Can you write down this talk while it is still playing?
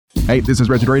Hey, this is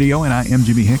Wretched Radio, and I am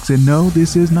Jimmy Hicks, and no,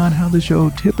 this is not how the show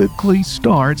typically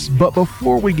starts, but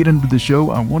before we get into the show,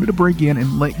 I wanted to break in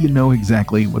and let you know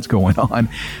exactly what's going on.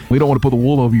 We don't want to pull the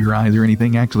wool over your eyes or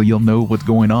anything. Actually, you'll know what's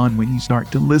going on when you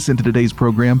start to listen to today's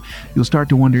program. You'll start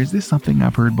to wonder, is this something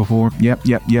I've heard before? Yep,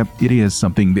 it is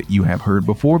something that you have heard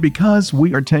before, because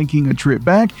we are taking a trip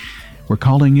back. We're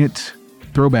calling it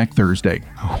Throwback Thursday.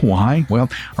 Why? Well,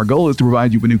 our goal is to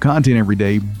provide you with new content every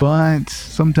day, but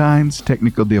sometimes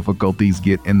technical difficulties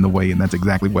get in the way, and that's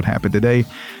exactly what happened today.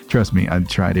 Trust me, I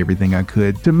tried everything I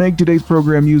could to make today's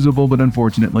program usable, but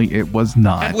unfortunately, it was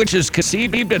not. That which is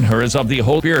conceived in her is of the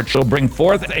Holy Spirit shall bring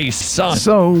forth a son.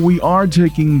 So we are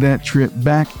taking that trip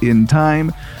back in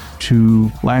time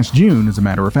to last June, as a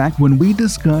matter of fact, when we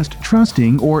discussed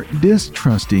trusting or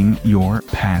distrusting your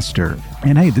pastor.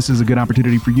 And hey, this is a good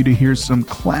opportunity for you to hear some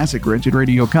classic Wretched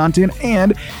Radio content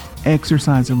and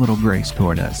exercise a little grace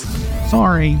toward us.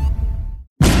 Sorry.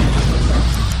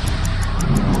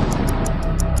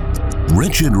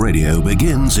 Wretched Radio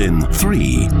begins in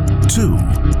 3, 2,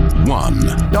 1.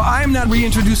 Now, I am not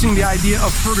reintroducing the idea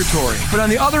of purgatory, but on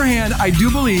the other hand, I do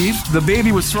believe the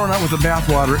baby was thrown out with the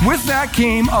bathwater. With that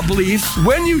came a belief,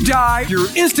 when you die,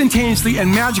 you're instantaneously and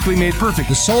magically made perfect.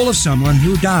 The soul of someone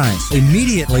who dies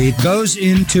immediately goes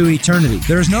into eternity.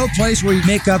 There is no place where you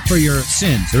make up for your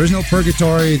sins. There is no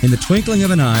purgatory. In the twinkling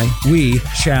of an eye, we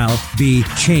shall be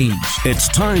changed. It's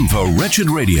time for Wretched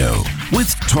Radio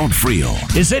with Todd Friel.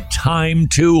 Is it time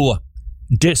to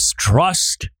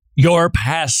distrust your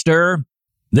pastor?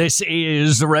 This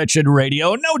is Wretched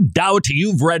Radio. No doubt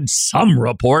you've read some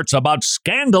reports about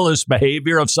scandalous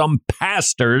behavior of some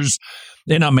pastors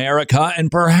in America, and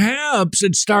perhaps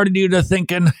it started you to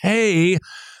thinking, hey,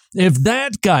 if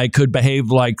that guy could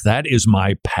behave like that, is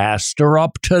my pastor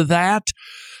up to that?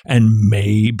 And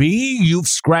maybe you've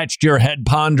scratched your head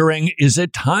pondering, is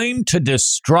it time to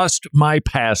distrust my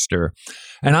pastor?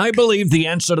 And I believe the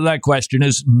answer to that question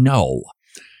is no.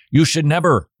 You should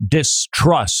never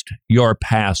distrust your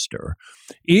pastor.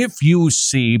 If you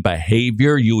see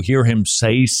behavior, you hear him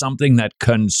say something that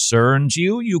concerns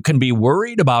you, you can be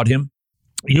worried about him.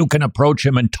 You can approach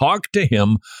him and talk to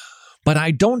him. But I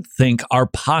don't think our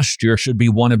posture should be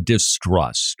one of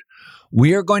distrust.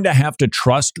 We are going to have to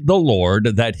trust the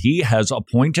Lord that he has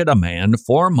appointed a man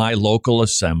for my local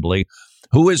assembly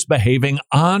who is behaving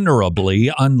honorably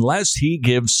unless he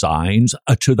gives signs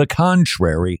to the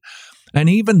contrary. And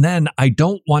even then, I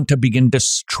don't want to begin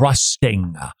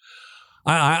distrusting.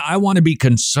 I want to be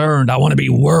concerned. I want to be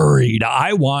worried.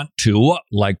 I want to,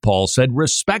 like Paul said,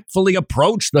 respectfully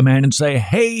approach the man and say,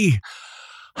 hey,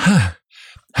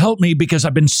 help me because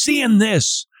I've been seeing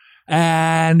this.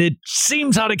 And it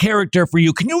seems out of character for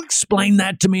you. Can you explain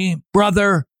that to me,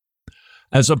 brother?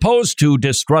 As opposed to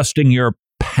distrusting your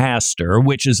pastor,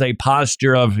 which is a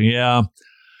posture of, yeah,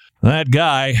 that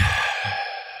guy,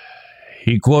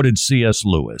 he quoted C.S.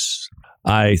 Lewis.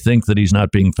 I think that he's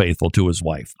not being faithful to his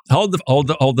wife. Hold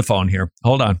the phone here.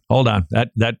 Hold on.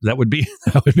 That would be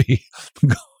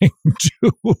going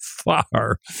too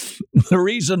far. The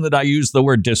reason that I use the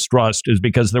word distrust is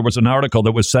because there was an article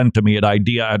that was sent to me at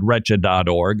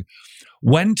idea@wretched.org.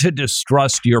 When to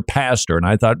distrust your pastor. And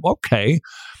I thought, okay,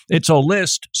 it's a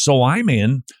list. So I'm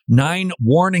in 9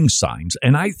 warning signs.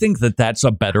 And I think that that's a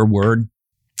better word.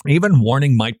 Even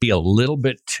warning might be a little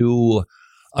bit too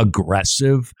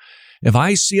aggressive. If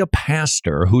I see a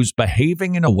pastor who's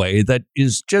behaving in a way that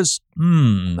is just,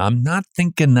 I'm not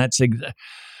thinking that's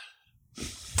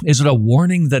is it a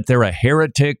warning that they're a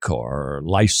heretic or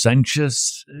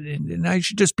licentious? And I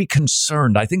should just be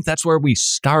concerned. I think that's where we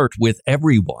start with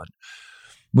everyone.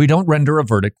 We don't render a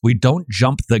verdict. We don't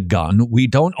jump the gun. We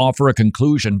don't offer a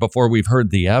conclusion before we've heard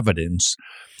the evidence.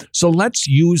 So let's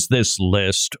use this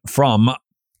list from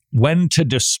When to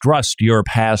Distrust Your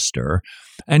Pastor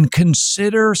and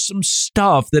consider some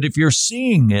stuff that if you're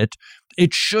seeing it,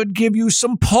 it should give you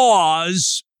some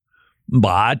pause,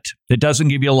 but it doesn't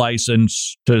give you a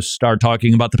license to start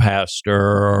talking about the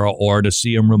pastor or to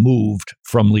see him removed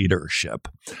from leadership.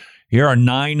 Here are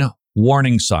 9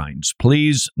 warning signs.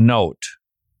 Please note,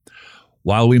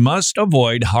 while we must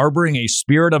avoid harboring a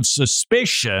spirit of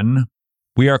suspicion,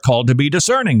 we are called to be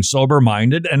discerning,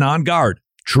 sober-minded, and on guard.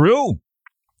 True.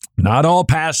 Not all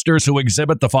pastors who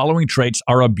exhibit the following traits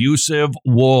are abusive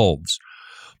wolves.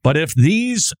 But if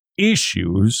these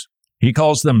issues, he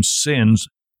calls them sins,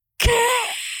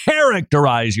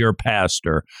 characterize your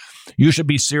pastor, you should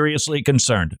be seriously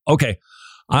concerned. Okay,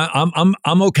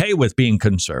 I'm okay with being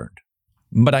concerned,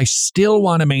 but I still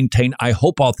want to maintain, I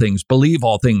hope all things, believe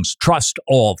all things, trust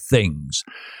all things.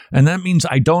 And that means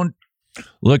I don't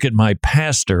Look at my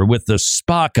pastor with the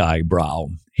Spock eyebrow.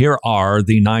 Here are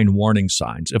the 9 warning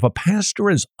signs. If a pastor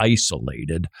is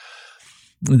isolated,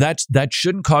 that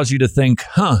shouldn't cause you to think,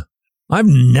 I've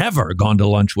never gone to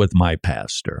lunch with my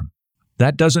pastor.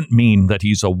 That doesn't mean that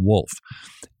he's a wolf.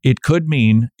 It could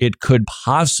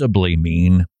possibly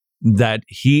mean that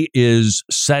he is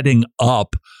setting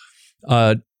up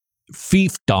a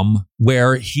fiefdom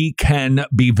where he can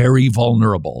be very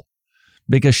vulnerable.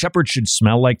 Because shepherds should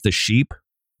smell like the sheep.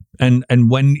 And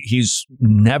when he's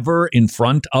never in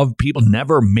front of people,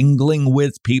 never mingling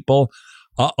with people,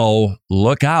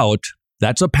 look out.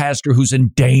 That's a pastor who's in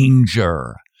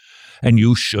danger. And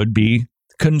you should be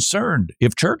concerned.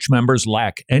 If church members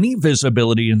lack any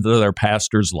visibility into their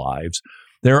pastors' lives,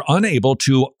 they're unable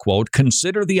to, quote,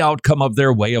 consider the outcome of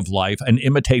their way of life and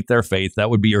imitate their faith. That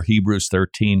would be your Hebrews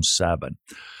 13:7.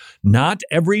 Not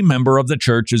every member of the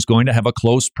church is going to have a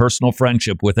close personal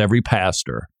friendship with every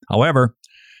pastor. However,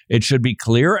 it should be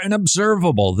clear and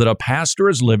observable that a pastor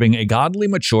is living a godly,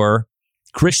 mature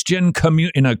Christian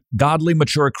in a godly,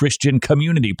 mature Christian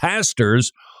community.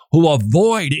 Pastors who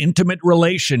avoid intimate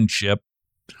relationship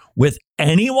with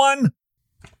anyone,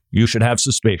 you should have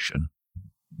suspicion.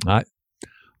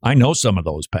 I know some of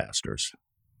those pastors.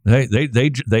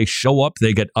 They show up,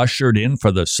 they get ushered in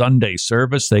for the Sunday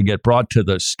service, they get brought to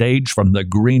the stage from the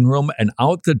green room, and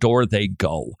out the door they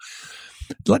go.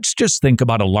 Let's just think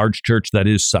about a large church that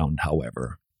is sound,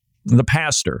 however. The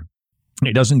pastor,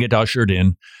 he doesn't get ushered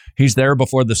in. He's there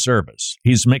before the service.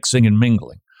 He's mixing and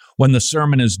mingling. When the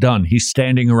sermon is done, he's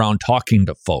standing around talking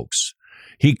to folks.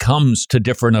 He comes to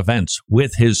different events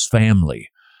with his family.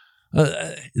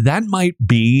 That might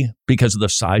be, because of the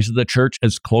size of the church,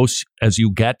 as close as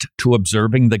you get to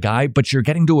observing the guy, but you're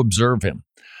getting to observe him.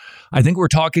 I think we're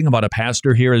talking about a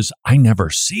pastor here as, I never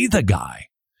see the guy.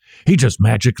 He just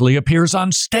magically appears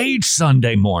on stage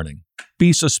Sunday morning.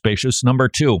 Be suspicious. Number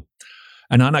 2,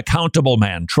 an unaccountable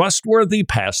man. Trustworthy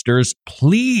pastors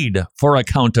plead for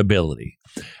accountability.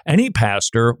 Any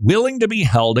pastor willing to be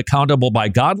held accountable by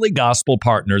godly gospel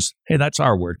partners, hey, that's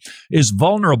our word, is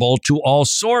vulnerable to all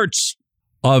sorts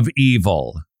of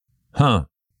evil.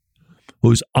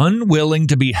 Who's unwilling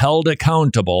to be held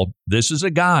accountable, this is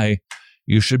a guy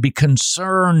you should be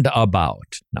concerned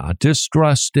about, not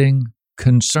distrusting,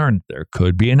 concerned. There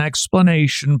could be an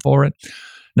explanation for it.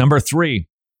 Number 3,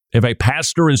 if a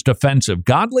pastor is defensive,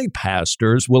 godly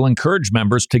pastors will encourage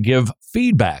members to give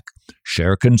feedback,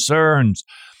 share concerns,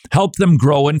 help them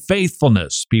grow in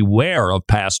faithfulness. Beware of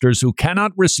pastors who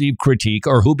cannot receive critique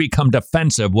or who become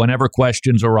defensive whenever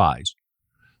questions arise.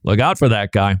 Look out for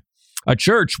that guy. A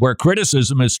church where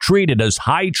criticism is treated as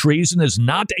high treason is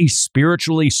not a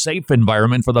spiritually safe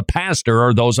environment for the pastor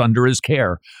or those under his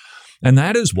care. And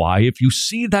that is why, if you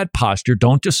see that posture,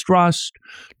 don't distrust,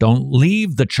 don't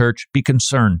leave the church, be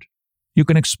concerned. You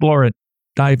can explore it,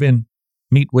 dive in,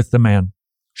 meet with the man,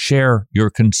 share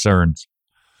your concerns.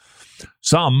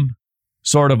 Some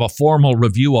sort of a formal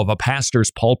review of a pastor's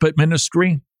pulpit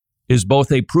ministry is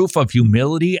both a proof of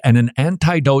humility and an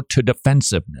antidote to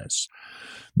defensiveness.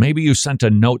 Maybe you sent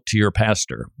a note to your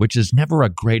pastor, which is never a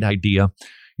great idea.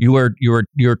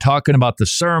 You're talking about the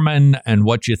sermon and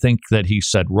what you think that he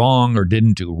said wrong or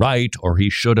didn't do right, or he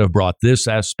should have brought this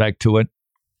aspect to it.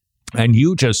 And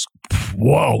you just,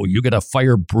 you get a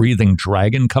fire-breathing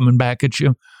dragon coming back at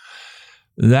you.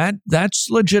 That's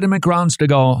legitimate grounds to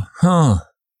go, I'm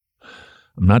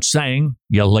not saying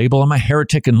you label him a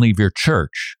heretic and leave your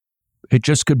church. It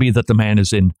just could be that the man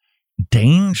is in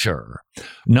danger.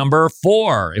 Number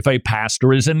 4, if a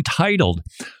pastor is entitled.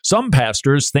 Some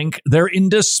pastors think they're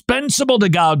indispensable to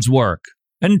God's work,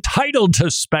 entitled to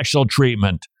special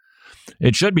treatment.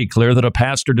 It should be clear that a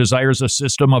pastor desires a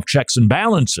system of checks and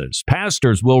balances.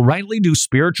 Pastors will rightly do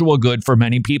spiritual good for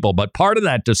many people, but part of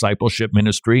that discipleship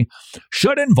ministry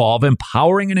should involve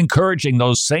empowering and encouraging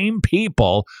those same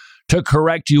people to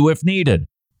correct you if needed.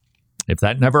 If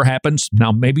that never happens,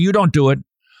 now maybe you don't do it,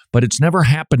 but it's never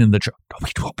happened in the church.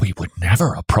 We would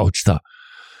never approach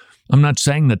I'm not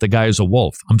saying that the guy is a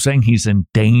wolf. I'm saying he's in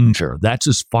danger. That's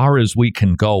as far as we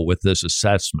can go with this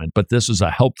assessment, but this is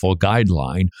a helpful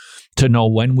guideline to know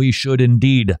when we should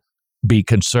indeed be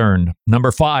concerned.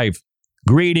 Number 5,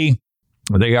 greedy.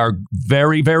 They are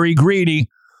very, very greedy.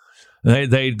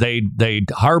 They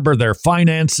harbor their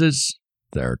finances,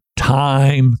 their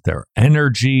time, their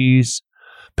energies.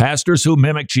 Pastors who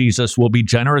mimic Jesus will be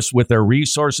generous with their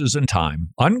resources and time.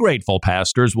 Ungrateful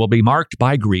pastors will be marked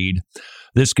by greed.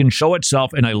 This can show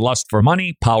itself in a lust for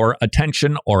money, power,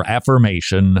 attention, or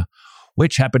affirmation,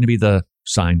 which happen to be the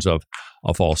signs of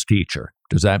a false teacher.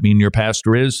 Does that mean your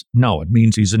pastor is? No, it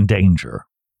means he's in danger.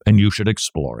 and you should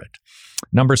explore it.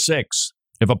 Number 6,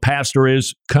 if a pastor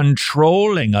is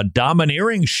controlling, a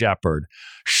domineering shepherd,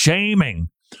 shaming,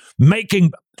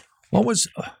 making... What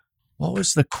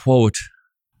was the quote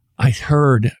I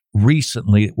heard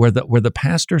recently where the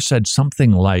pastor said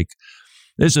something like,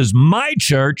 "This is my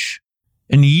church,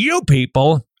 and you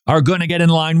people are going to get in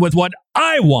line with what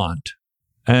I want."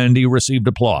 And he received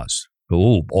applause.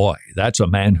 Oh, boy, that's a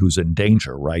man who's in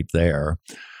danger right there.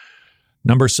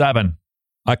 Number 7,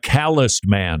 a calloused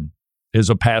man is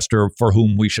a pastor for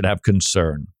whom we should have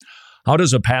concern. How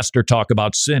does a pastor talk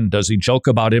about sin? Does he joke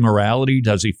about immorality?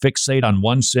 Does he fixate on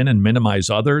one sin and minimize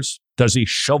others? Does he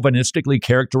chauvinistically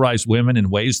characterize women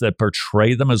in ways that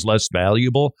portray them as less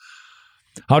valuable?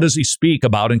 How does he speak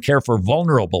about and care for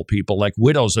vulnerable people like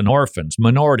widows and orphans,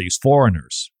 minorities,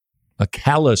 foreigners? A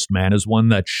calloused man is one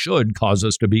that should cause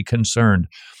us to be concerned.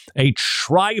 A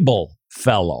tribal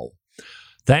fellow.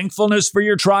 Thankfulness for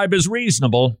your tribe is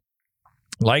reasonable.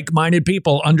 Like-minded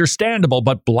people, understandable,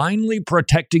 but blindly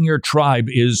protecting your tribe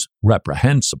is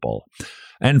reprehensible.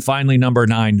 And finally, number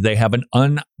 9, they have an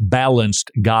unbalanced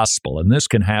gospel. And this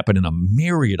can happen in a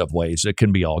myriad of ways. It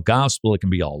can be all gospel. It can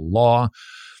be all law.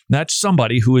 That's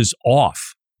somebody who is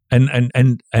off and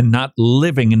not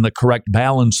living in the correct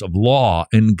balance of law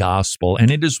and gospel. And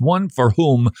it is one for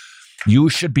whom you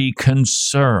should be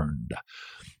concerned.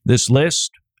 This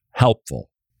list, helpful.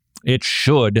 It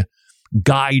should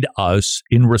guide us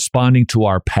in responding to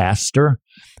our pastor.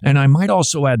 And I might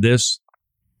also add this,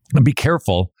 and be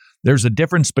careful, there's a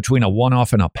difference between a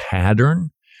one-off and a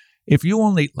pattern. If you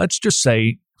only, let's just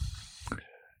say,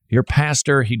 your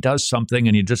pastor, he does something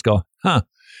and you just go,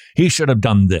 he should have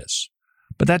done this.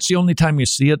 But that's the only time you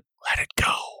see it, let it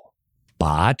go.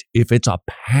 But if it's a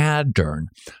pattern,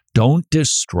 don't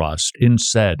distrust.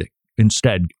 Instead,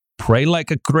 pray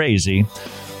like a crazy,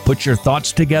 put your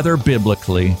thoughts together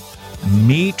biblically,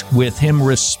 meet with him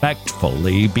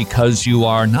respectfully because you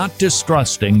are not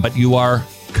distrusting, but you are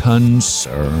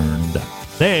concerned.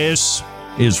 This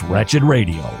is Wretched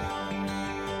Radio.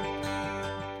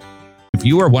 If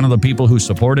you are one of the people who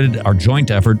supported our joint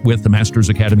effort with the Masters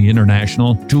Academy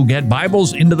International to get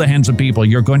Bibles into the hands of people,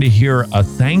 you're going to hear a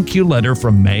thank you letter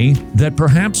from May that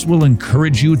perhaps will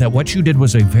encourage you that what you did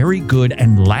was a very good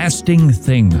and lasting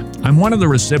thing. I'm one of the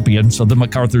recipients of the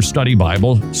MacArthur Study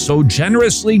Bible, so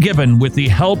generously given with the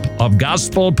help of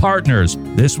gospel partners.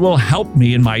 This will help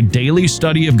me in my daily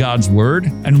study of God's Word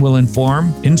and will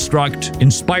inform, instruct,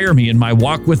 inspire me in my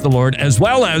walk with the Lord, as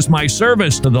well as my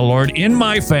service to the Lord in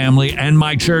my family and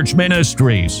my church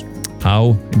ministries.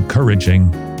 How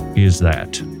encouraging is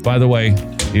that? By the way,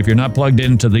 if you're not plugged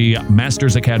into the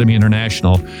Masters Academy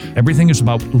International, everything is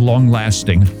about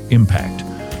long-lasting impact.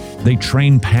 They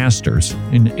train pastors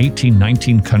in 18,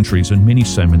 19 countries and mini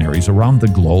seminaries around the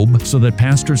globe so that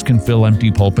pastors can fill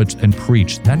empty pulpits and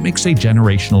preach. That makes a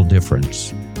generational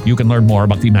difference. You can learn more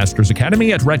about the Masters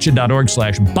Academy at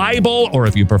wretched.org/Bible, or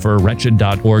if you prefer,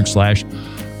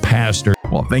 wretched.org/pastor.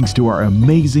 Well, thanks to our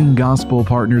amazing gospel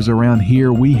partners around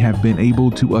here, we have been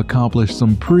able to accomplish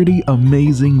some pretty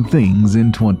amazing things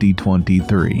in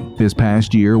 2023. This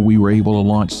past year, we were able to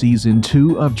launch Season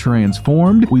 2 of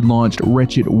Transformed. We launched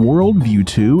Wretched Worldview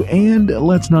 2, and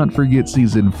let's not forget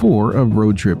Season 4 of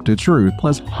Road Trip to Truth,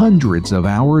 plus hundreds of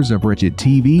hours of Wretched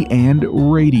TV and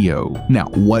radio. Now,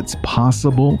 what's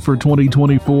possible for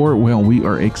 2024? Well, we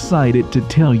are excited to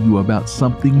tell you about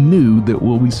something new that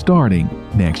will be starting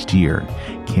next year.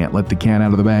 Can't let the cat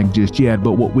out of the bag just yet,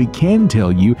 but what we can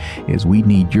tell you is we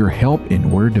need your help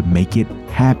in order to make it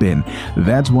happen.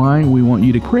 That's why we want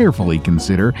you to prayerfully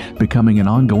consider becoming an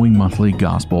ongoing monthly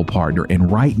gospel partner. And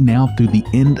right now, through the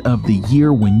end of the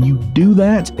year, when you do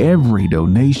that, every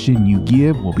donation you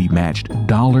give will be matched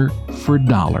dollar for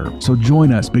dollar. So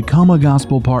join us, become a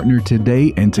gospel partner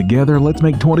today, and together let's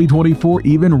make 2024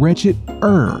 even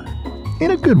wretched-er.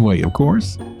 In a good way, of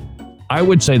course. I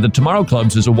would say the Tomorrow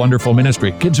Clubs is a wonderful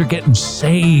ministry. Kids are getting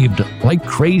saved like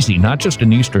crazy, not just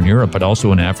in Eastern Europe, but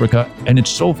also in Africa. And it's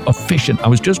so efficient. I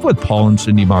was just with Paul and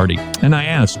Cindy Marty, and I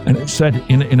asked, and it said,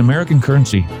 in American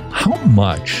currency, how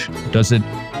much does it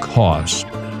cost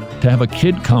to have a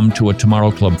kid come to a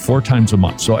Tomorrow Club 4 times a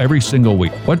month? So every single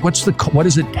week. What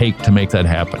does it take to make that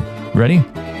happen? Ready?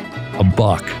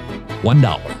 $1.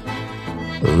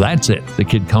 $1. That's it. The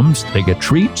kid comes, they get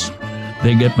treats,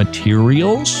 They get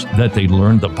materials that they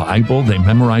learn the Bible. They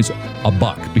memorize a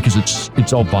buck because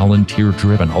it's all volunteer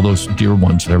driven. All those dear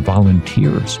ones, they're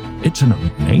volunteers. It's an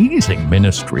amazing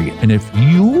ministry. And if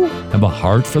you have a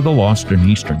heart for the lost in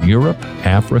Eastern Europe,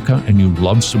 Africa, and you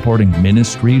love supporting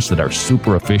ministries that are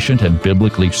super efficient and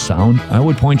biblically sound, I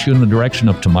would point you in the direction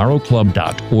of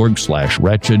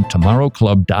tomorrowclub.org/wretched,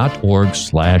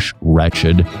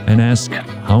 tomorrowclub.org/wretched, and ask,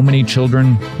 how many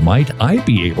children might I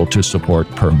be able to support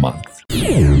per month?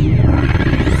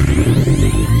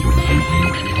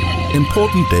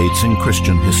 Important dates in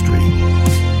Christian history.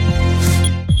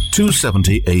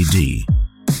 270 AD.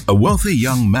 A wealthy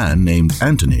young man named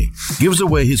Antony gives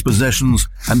away his possessions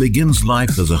and begins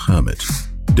life as a hermit.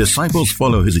 Disciples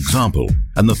follow his example,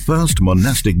 and the first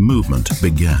monastic movement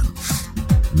began.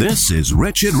 This is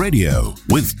Wretched Radio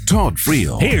with Todd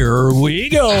Friel. Here we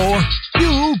go.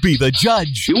 You be the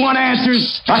judge. You want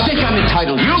answers? I think I'm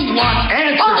entitled. You want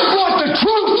answers? I want the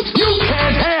truth. You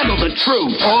can't handle the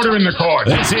truth. Order in the court.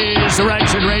 This is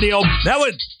Wretched Radio.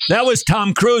 That was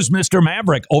Tom Cruise, Mr.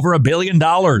 Maverick, over $1 billion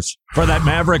for that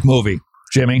Maverick movie.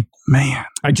 Jimmy, Man,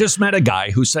 I just met a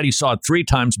guy who said he saw it 3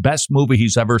 times, best movie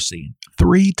he's ever seen.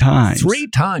 3 times. 3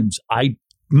 times. I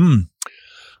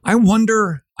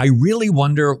really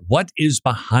wonder what is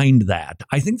behind that.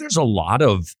 I think there's a lot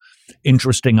of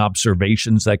interesting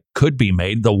observations that could be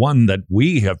made. The one that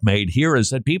we have made here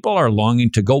is that people are longing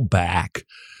to go back.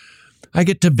 I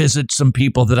get to visit some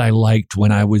people that I liked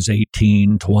when I was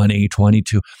 18, 20,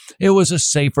 22. It was a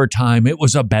safer time. It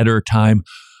was a better time.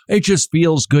 It just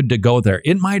feels good to go there.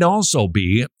 It might also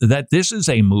be that this is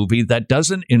a movie that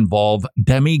doesn't involve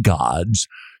demigods,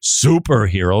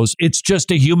 superheroes. It's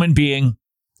just a human being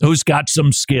who's got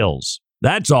some skills.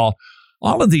 That's all.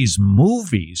 All of these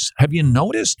movies, have you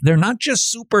noticed? They're not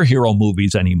just superhero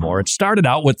movies anymore. It started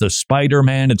out with the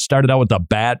Spider-Man. It started out with the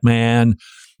Batman.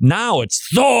 Now it's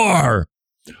Thor,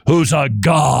 who's a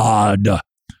god.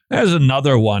 There's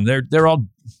another one. They're all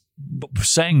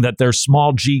saying that they're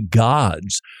small g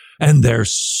gods, and they're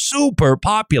super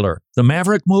popular. The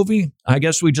Maverick movie, I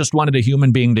guess we just wanted a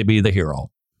human being to be the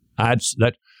hero.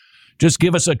 That. Just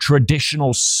give us a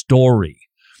traditional story.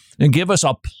 And give us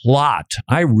a plot.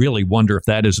 I really wonder if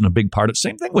that isn't a big part of it.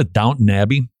 Same thing with Downton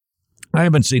Abbey. I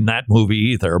haven't seen that movie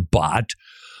either, but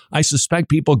I suspect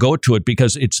people go to it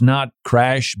because it's not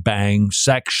crash, bang,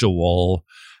 sexual,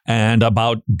 and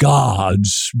about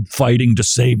gods fighting to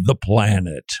save the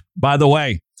planet. By the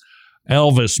way,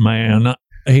 Elvis, man,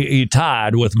 he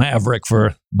tied with Maverick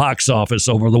for box office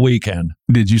over the weekend.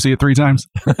 Did you see it 3 times?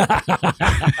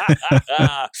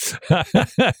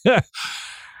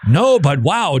 No, but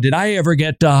wow, did I ever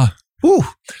get,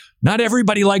 not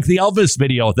everybody liked the Elvis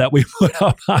video that we put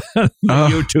up on the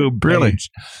YouTube page. Really?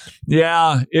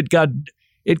 Yeah, it got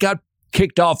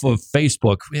kicked off of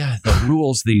Facebook. Yeah, the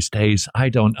rules these days, I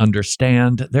don't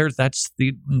understand. That's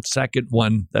the second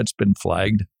one that's been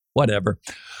flagged. Whatever.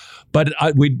 But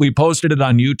we posted it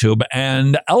on YouTube,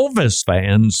 and Elvis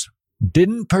fans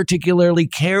didn't particularly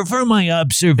care for my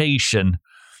observation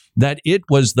that it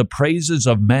was the praises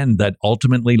of men that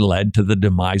ultimately led to the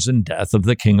demise and death of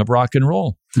the king of rock and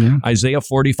roll. Yeah. Isaiah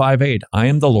 45:8, I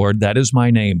am the Lord, that is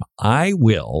my name. I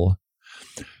will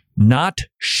not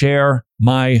share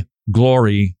my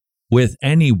glory with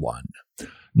anyone,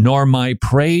 nor my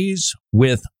praise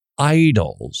with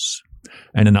idols.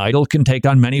 And an idol can take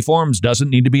on many forms. Doesn't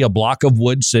need to be a block of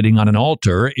wood sitting on an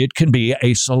altar. It can be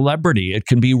a celebrity. It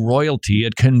can be royalty.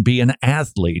 It can be an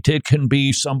athlete. It can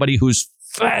be somebody who's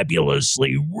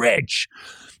fabulously rich.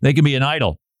 They can be an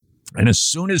idol. And as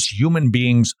soon as human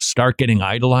beings start getting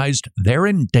idolized, they're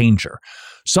in danger.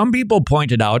 Some people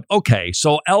pointed out, okay,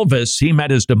 so Elvis, he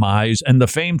met his demise, and the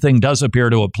fame thing does appear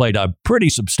to have played a pretty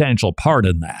substantial part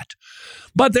in that.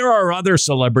 But there are other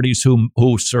celebrities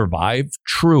who survive.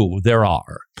 True, there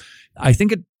are. I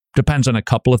think it depends on a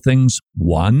couple of things.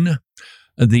 One,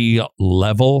 the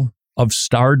level of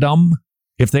stardom.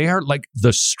 If they are like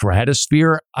the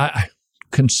stratosphere, I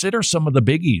consider some of the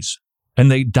biggies,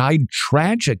 and they died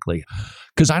tragically,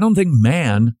 because I don't think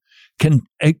man can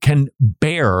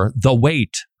bear the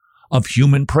weight of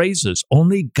human praises.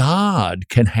 Only God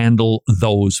can handle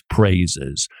those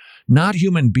praises, not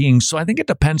human beings. So I think it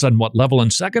depends on what level.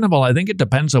 And second of all, I think it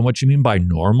depends on what you mean by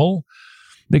normal,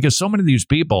 because so many of these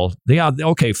people,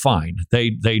 okay, fine. They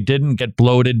didn't get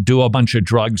bloated, do a bunch of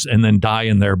drugs, and then die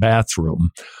in their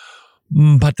bathroom.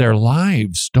 But their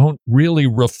lives don't really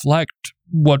reflect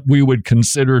what we would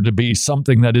consider to be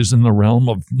something that is in the realm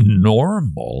of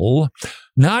normal.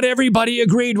 Not everybody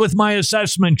agreed with my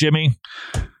assessment, Jimmy.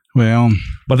 Well,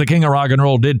 but the king of rock and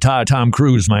roll did tie Tom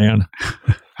Cruise, man.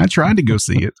 I tried to go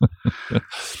see it.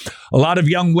 A lot of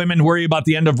young women worry about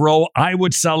the end of Roe. I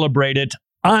would celebrate it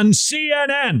on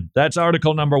CNN. That's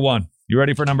article number 1. You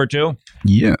ready for number 2?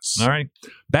 Yes. All right.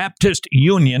 Baptist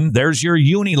Union. There's your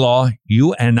uni law.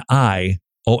 UNION.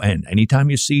 Anytime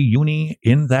you see uni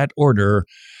in that order,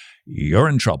 you're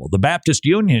in trouble. The Baptist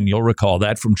Union, you'll recall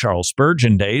that from Charles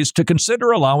Spurgeon days, to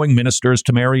consider allowing ministers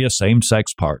to marry a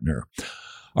same-sex partner.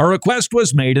 A request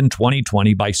was made in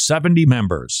 2020 by 70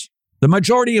 members, the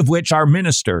majority of which are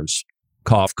ministers.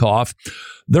 Cough, cough.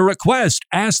 The request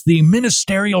asked the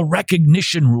ministerial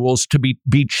recognition rules to be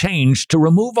changed to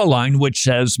remove a line which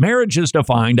says marriage is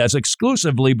defined as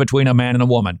exclusively between a man and a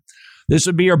woman. This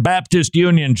would be your Baptist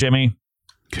Union, Jimmy.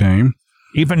 Okay.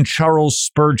 Even Charles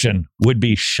Spurgeon would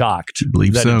be shocked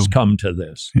that it's come to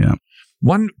this. Yeah.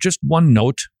 One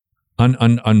note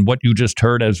on what you just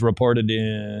heard as reported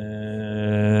in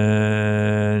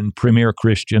Premier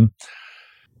Christian.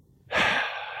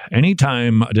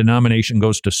 Anytime a denomination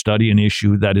goes to study an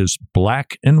issue that is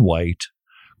black and white,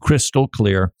 crystal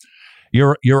clear,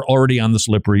 you're already on the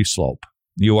slippery slope.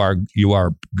 You are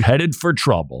headed for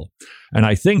trouble. And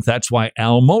I think that's why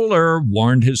Al Mohler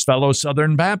warned his fellow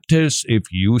Southern Baptists, if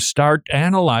you start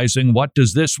analyzing what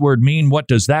does this word mean, what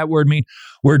does that word mean,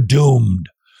 we're doomed.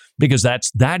 Because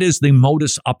that is the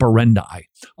modus operandi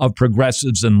of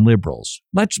progressives and liberals.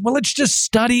 Let's just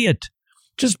study it.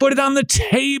 Just put it on the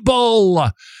table.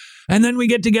 And then we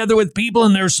get together with people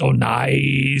and they're so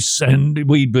nice and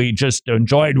we just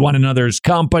enjoyed one another's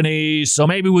company. So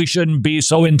maybe we shouldn't be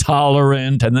so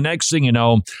intolerant. And the next thing you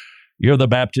know, you're the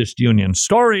Baptist Union.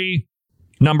 Story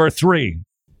number 3.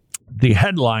 The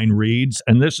headline reads,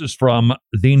 and this is from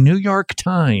the New York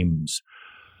Times.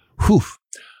 Whew.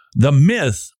 The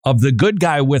myth of the good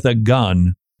guy with a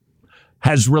gun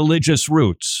has religious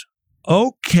roots.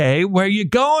 Okay, where you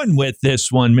going with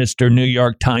this one, Mr. New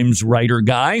York Times writer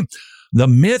guy? The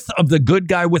myth of the good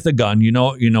guy with a gun. You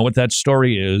know what that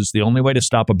story is. The only way to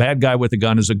stop a bad guy with a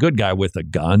gun is a good guy with a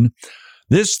gun.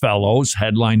 This fellow's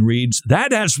headline reads,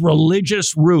 that has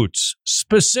religious roots,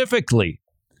 specifically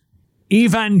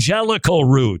evangelical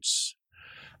roots.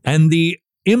 And the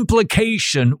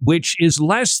implication, which is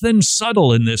less than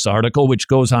subtle in this article, which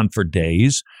goes on for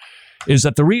days, is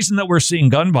that the reason that we're seeing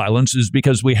gun violence is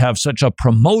because we have such a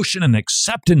promotion and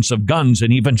acceptance of guns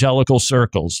in evangelical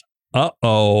circles.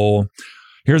 Uh-oh.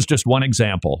 Here's just one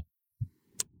example.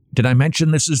 Did I mention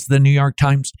this is the New York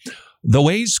Times? The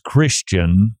ways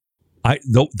Christian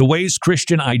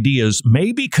ideas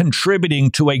may be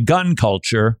contributing to a gun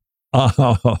culture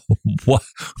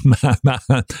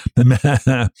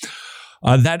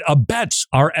that abets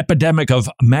our epidemic of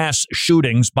mass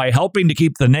shootings by helping to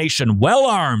keep the nation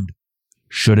well-armed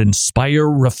should inspire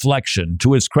reflection.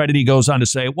 To his credit, he goes on to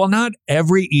say, well, not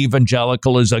every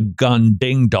evangelical is a gun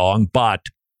ding-dong, but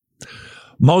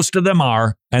most of them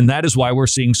are, and that is why we're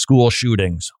seeing school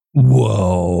shootings.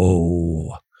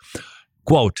 Whoa.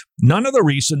 Quote, none of the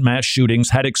recent mass shootings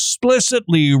had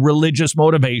explicitly religious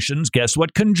motivations. Guess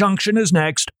what conjunction is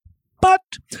next? But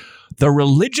the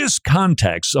religious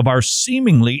context of our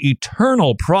seemingly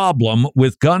eternal problem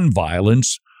with gun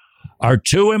violence are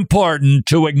too important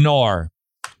to ignore.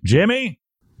 Jimmy,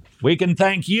 we can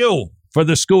thank you for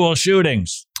the school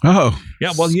shootings. Oh.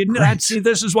 Yeah, well, see,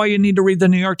 this is why you need to read the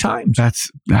New York Times.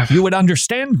 You would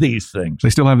understand these things. They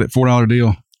still have that $4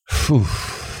 deal.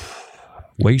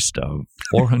 Waste of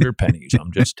 400 pennies,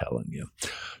 I'm just telling you.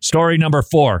 Story number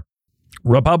 4.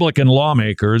 Republican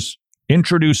lawmakers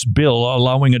introduce bill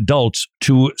allowing adults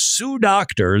to sue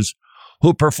doctors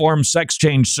who perform sex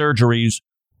change surgeries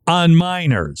on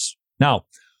minors. Now,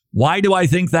 why do I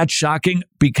think that's shocking?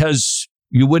 Because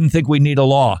you wouldn't think we need a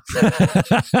law.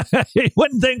 You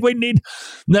wouldn't think we need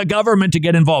the government to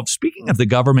get involved. Speaking of the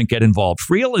government get involved,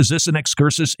 Friel, is this an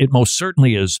excursus? It most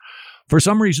certainly is. For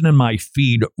some reason in my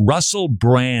feed, Russell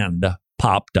Brand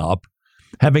popped up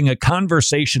having a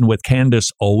conversation with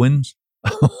Candace Owens.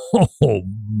 Oh,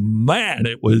 man,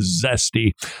 it was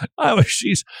zesty.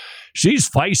 She's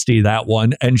feisty, that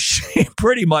one. And she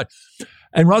pretty much...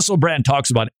 And Russell Brand talks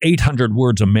about 800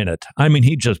 words a minute. I mean,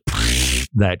 he just,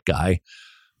 that guy.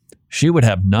 She would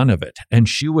have none of it. And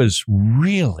she was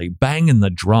really banging the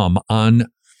drum on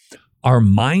our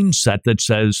mindset that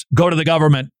says, go to the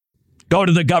government, go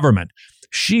to the government.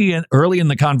 She, early in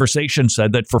the conversation,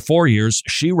 said that for 4 years,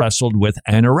 she wrestled with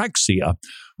anorexia.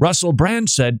 Russell Brand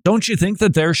said, don't you think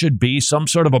that there should be some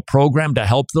sort of a program to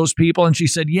help those people? And she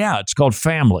said, yeah, it's called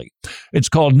family. It's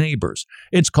called neighbors.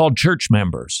 It's called church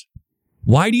members.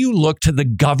 Why do you look to the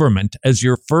government as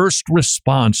your first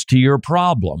response to your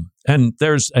problem? And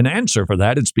there's an answer for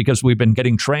that. It's because we've been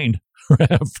getting trained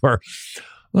for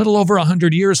little over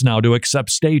 100 years now to accept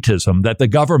statism, that the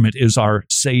government is our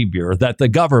savior, that the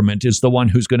government is the one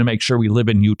who's going to make sure we live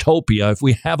in utopia. If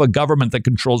we have a government that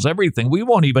controls everything, we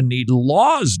won't even need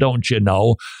laws, don't you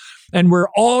know? And we're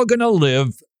all going to live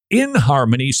in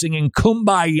harmony, singing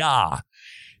Kumbaya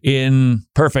in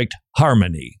perfect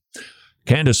harmony.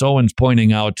 Candace Owens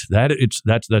pointing out that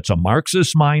that's a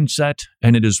Marxist mindset,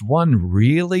 and it is one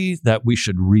really that we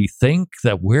should rethink,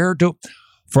 that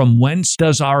from whence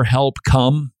does our help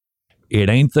come? It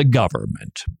ain't the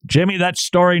government. Jimmy, that's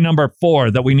story number 4,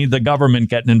 that we need the government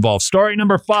getting involved. Story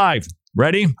number 5.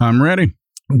 Ready? I'm ready.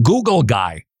 Google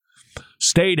guy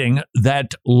stating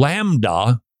that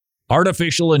Lambda,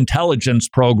 artificial intelligence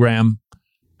program,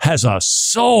 has a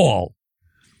soul.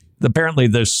 Apparently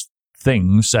this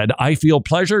thing said, I feel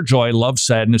pleasure, joy, love,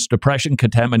 sadness, depression,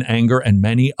 contentment, anger, and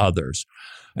many others.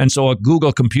 And so a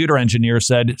Google computer engineer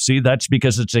said, see, that's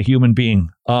because it's a human being.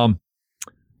 No,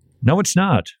 it's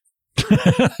not.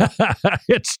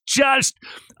 It's just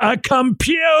a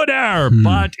computer,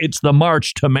 but it's the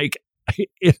march to make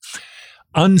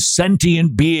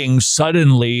unsentient beings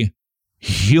suddenly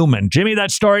human. Jimmy,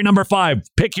 that's story number 5.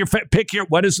 Pick your,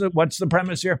 what's the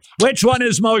premise here? Which one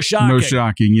is most shocking? Most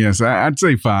shocking, yes. I'd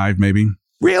say 5, maybe.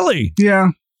 Really?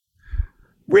 Yeah.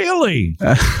 Really?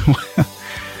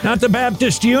 Not the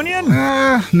Baptist Union?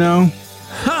 No.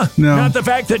 Huh. No. Not the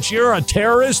fact that you're a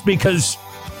terrorist because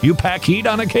you pack heat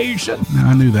on occasion? No,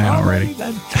 I knew that already.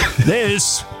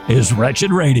 This is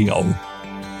Wretched Radio.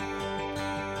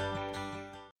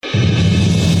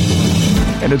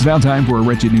 And it's now time for a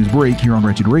Wretched News Break here on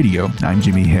Wretched Radio. I'm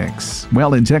Jimmy Hicks.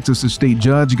 Well, in Texas, a state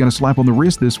judge got a slap on the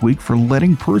wrist this week for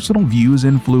letting personal views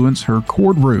influence her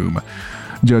courtroom.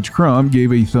 Judge Crum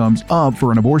gave a thumbs up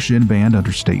for an abortion banned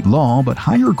under state law, but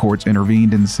higher courts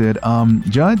intervened and said,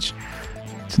 Judge,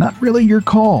 it's not really your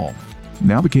call.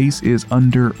 Now the case is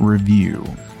under review.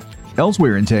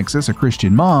 Elsewhere in Texas, a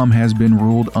Christian mom has been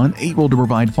ruled unable to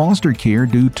provide foster care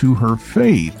due to her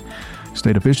faith.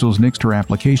 State officials nixed her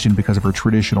application because of her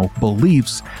traditional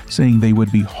beliefs, saying they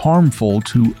would be harmful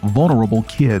to vulnerable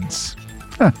kids.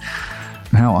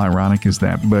 How ironic is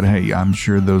that? But hey, I'm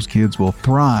sure those kids will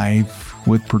thrive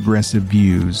with progressive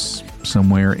views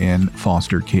somewhere in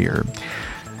foster care.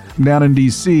 Down in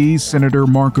D.C., Senator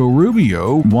Marco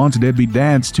Rubio wants deadbeat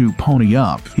dads to pony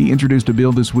up. He introduced a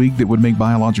bill this week that would make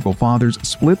biological fathers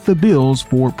split the bills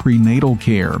for prenatal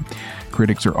care.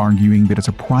 Critics are arguing that it's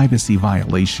a privacy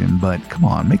violation, but come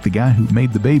on, make the guy who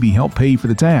made the baby help pay for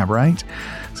the tab, right?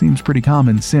 Seems pretty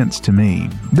common sense to me.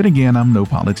 Then again, I'm no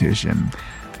politician.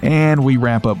 And we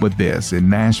wrap up with this. In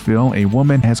Nashville, a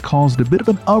woman has caused a bit of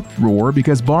an uproar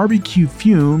because barbecue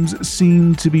fumes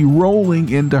seem to be rolling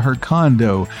into her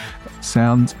condo.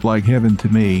 Sounds like heaven to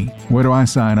me. Where do I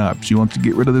sign up? She wants to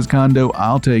get rid of this condo.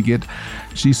 I'll take it.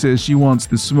 She says she wants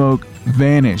the smoke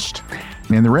vanished.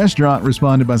 And the restaurant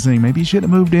responded by saying maybe you should have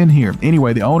moved in here.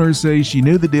 Anyway, the owners say she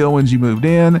knew the deal when she moved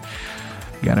in.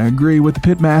 Gotta agree with the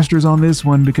pitmasters on this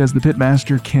one because the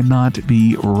pitmaster cannot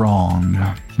be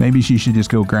wrong. Maybe she should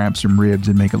just go grab some ribs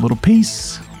and make a little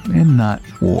peace and not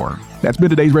war. That's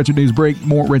been today's Wretched News Break.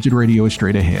 More Wretched Radio is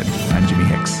straight ahead. I'm Jimmy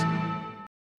Hicks.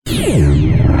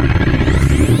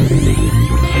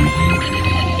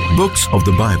 Books of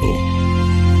the Bible.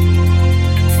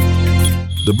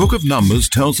 The book of Numbers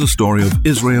tells the story of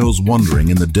Israel's wandering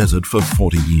in the desert for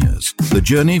 40 years. The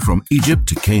journey from Egypt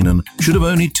to Canaan should have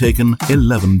only taken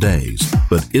 11 days,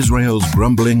 but Israel's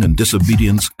grumbling and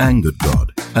disobedience angered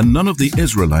God, and none of the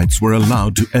Israelites were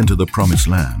allowed to enter the promised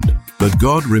land. But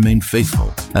God remained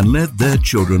faithful and led their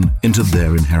children into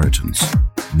their inheritance.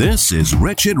 This is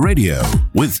Wretched Radio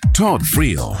with Todd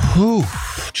Friel. Whew,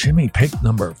 Jimmy picked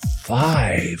number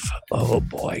 5. Oh,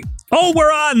 boy. Oh,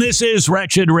 we're on. This is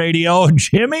Wretched Radio.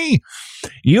 Jimmy,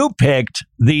 you picked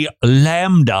the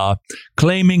Lambda,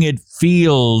 claiming it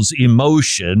feels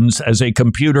emotions as a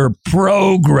computer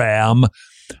program,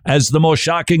 as the most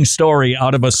shocking story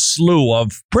out of a slew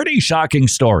of pretty shocking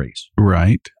stories.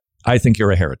 Right. I think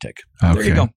you're a heretic. Okay. There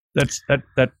you go.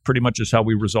 That pretty much is how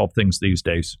we resolve things these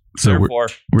days. So therefore,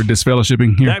 we're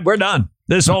disfellowshipping here. We're done.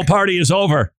 This whole party is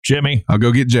over, Jimmy. I'll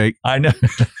go get Jake. I know.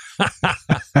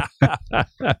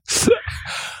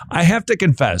 I have to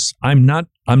confess, I'm not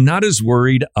as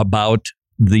worried about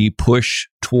the push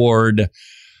toward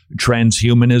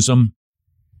transhumanism.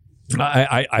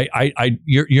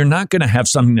 You're not going to have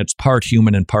something that's part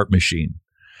human and part machine.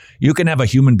 You can have a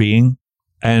human being,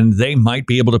 and they might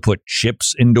be able to put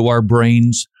chips into our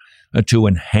brains to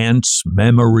enhance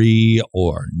memory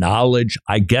or knowledge.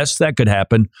 I guess that could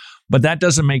happen, but that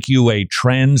doesn't make you a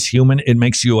transhuman. It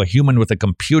makes you a human with a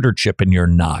computer chip in your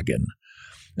noggin.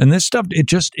 And this stuff,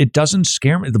 it doesn't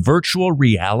scare me. The virtual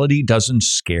reality doesn't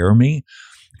scare me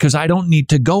because I don't need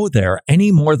to go there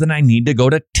any more than I need to go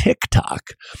to TikTok.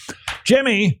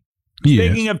 Jimmy,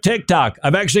 speaking of TikTok,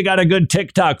 I've actually got a good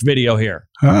TikTok video here.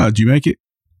 Did you make it?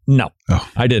 No,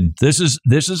 I didn't. This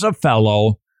is a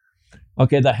fellow.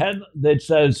 Okay, the head that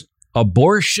says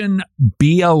abortion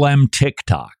BLM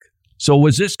TikTok. So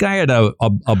was this guy at a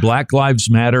Black Lives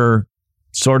Matter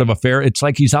sort of affair? It's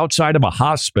like he's outside of a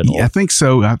hospital. Yeah, I think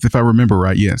so, if I remember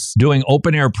right, yes. Doing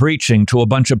open air preaching to a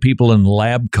bunch of people in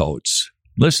lab coats.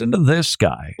 Listen to this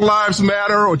guy. Lives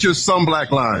matter or just some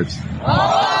black lives?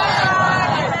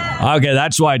 Okay,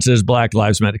 that's why it says Black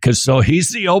Lives Matter. Because so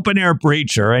he's the open air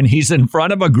preacher and he's in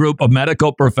front of a group of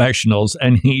medical professionals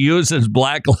and he uses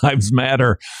Black Lives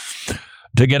Matter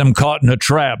to get him caught in a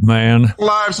trap, man.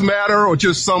 Lives matter or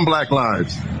just some black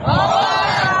lives?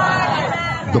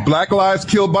 The black lives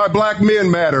killed by black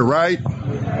men matter, right?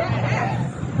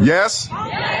 Yes?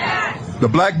 The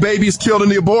black babies killed in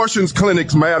the abortions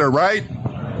clinics matter, right?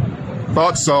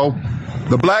 Thought so.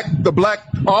 The black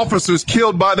officers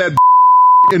killed by that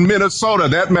in Minnesota,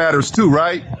 that matters too,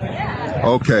 right?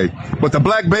 Okay. But the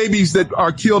black babies that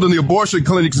are killed in the abortion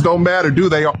clinics don't matter, do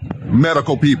they?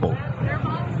 Medical people.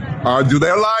 Do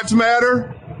their lives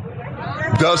matter?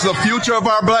 Does the future of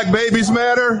our black babies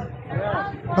matter?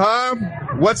 Huh?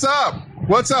 What's up?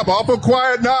 What's up? Awful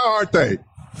quiet now, aren't they?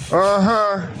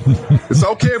 It's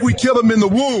okay if we kill them in the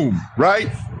womb, right?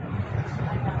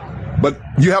 But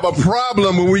you have a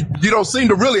problem when you don't seem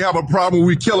to really have a problem when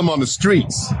we kill them on the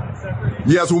streets.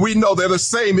 Yes, well, we know they're the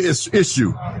same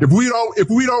issue. If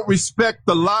we don't respect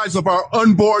the lives of our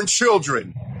unborn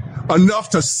children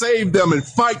enough to save them and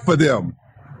fight for them,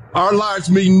 our lives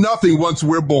mean nothing once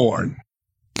we're born.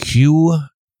 Cue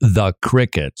the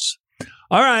crickets.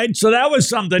 All right, so that was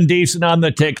something decent on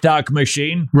the TikTok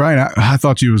machine. Right. I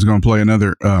thought you was going to play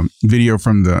another video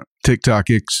from the TikTok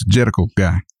exegetical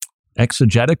guy.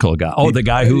 Exegetical guy. Oh, the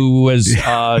guy who was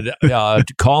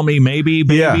call me maybe,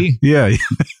 baby. Yeah.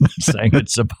 Saying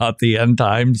it's about the end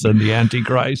times and the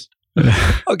Antichrist.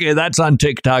 Okay, that's on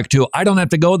TikTok too. I don't have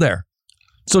to go there.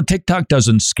 So TikTok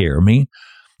doesn't scare me.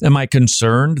 Am I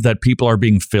concerned that people are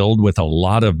being filled with a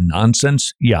lot of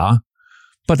nonsense? Yeah.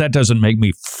 But that doesn't make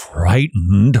me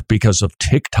frightened because of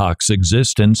TikTok's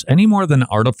existence any more than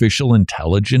artificial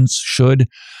intelligence should.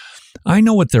 I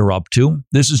know what they're up to.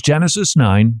 This is Genesis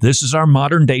 9. This is our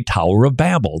modern day Tower of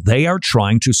Babel. They are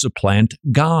trying to supplant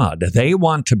God. They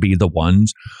want to be the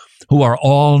ones who are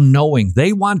all knowing.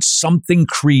 They want something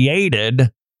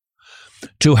created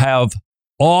to have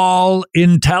all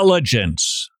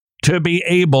intelligence, to be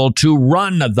able to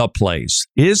run the place.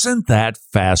 Isn't that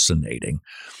fascinating?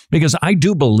 Because I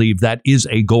do believe that is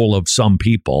a goal of some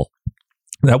people,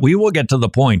 that we will get to the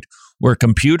point where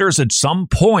computers at some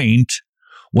point,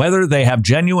 whether they have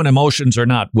genuine emotions or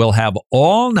not, will have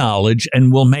all knowledge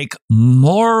and will make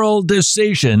moral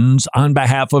decisions on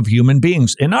behalf of human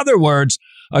beings. In other words,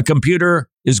 a computer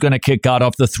is going to kick God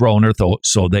off the throne, or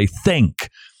so they think.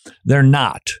 They're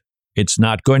not. It's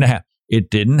not going to happen. It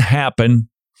didn't happen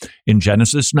in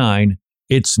Genesis 9.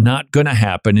 It's not going to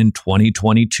happen in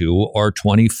 2022 or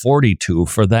 2042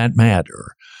 for that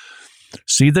matter.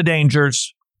 See the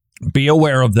dangers, be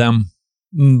aware of them,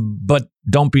 but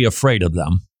don't be afraid of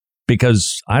them,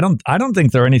 because I don't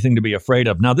think they're anything to be afraid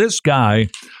of. Now, this guy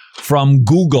from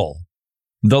Google,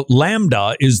 the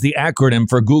Lambda is the acronym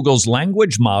for Google's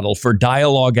language model for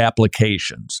dialogue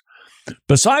applications.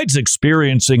 Besides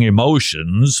experiencing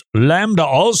emotions, Lambda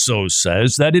also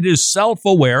says that it is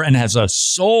self-aware and has a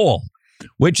soul,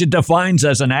 which it defines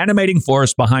as an animating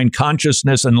force behind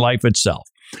consciousness and life itself.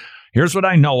 Here's what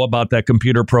I know about that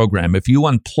computer program. If you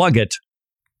unplug it,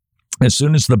 as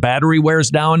soon as the battery wears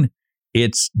down,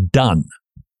 it's done,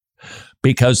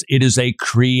 because it is a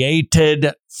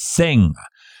created thing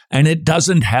and it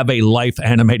doesn't have a life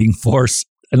animating force,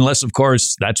 unless, of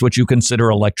course, that's what you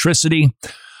consider electricity.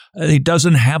 It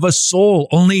doesn't have a soul.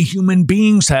 Only human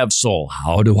beings have soul.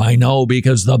 How do I know?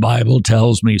 Because the Bible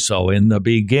tells me so. In the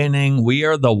beginning, we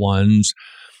are the ones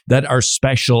that are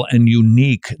special and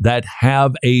unique, that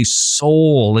have a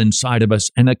soul inside of us,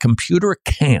 and a computer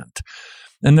can't.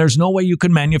 And there's no way you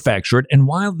can manufacture it. And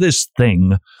while this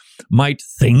thing might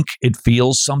think it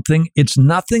feels something, it's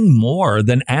nothing more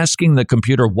than asking the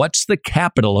computer, what's the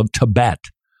capital of Tibet?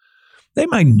 They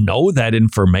might know that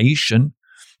information.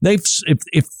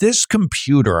 If this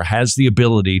computer has the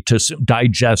ability to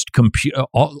digest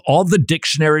all the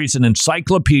dictionaries and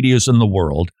encyclopedias in the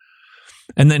world,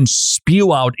 and then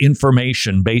spew out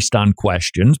information based on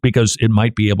questions, because it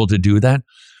might be able to do that,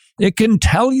 it can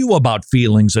tell you about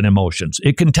feelings and emotions.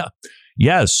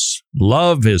 Yes,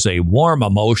 love is a warm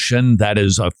emotion that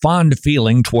is a fond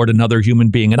feeling toward another human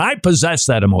being. And I possess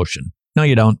that emotion. No,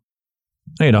 you don't.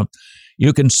 No, you don't.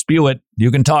 You can spew it.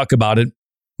 You can talk about it.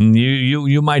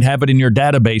 You might have it in your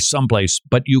database someplace,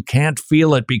 but you can't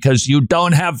feel it because you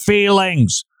don't have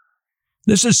feelings.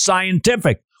 This is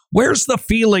scientific. Where's the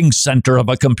feeling center of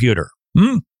a computer?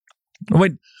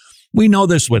 We know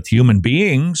this with human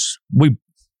beings. We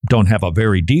don't have a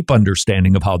very deep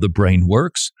understanding of how the brain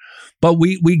works, but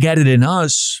we get it in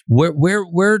us.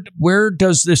 Where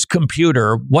does this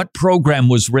computer, what program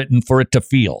was written for it to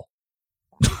feel?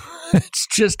 It's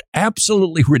just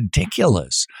absolutely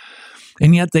ridiculous.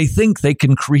 And yet they think they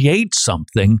can create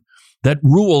something that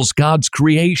rules God's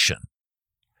creation.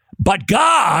 But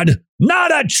God,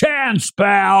 not a chance,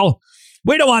 pal.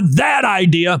 We don't want that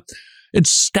idea.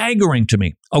 It's staggering to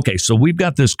me. Okay, so we've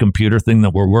got this computer thing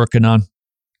that we're working on.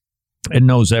 It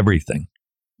knows everything.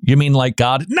 You mean like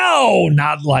God? No,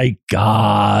 not like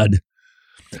God.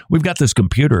 We've got this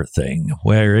computer thing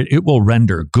where it will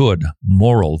render good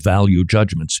moral value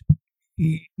judgments.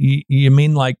 You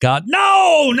mean like God?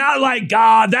 No, not like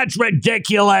God. That's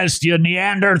ridiculous, you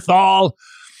Neanderthal.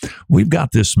 We've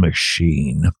got this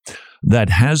machine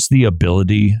that has the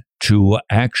ability to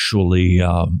actually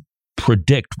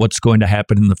predict what's going to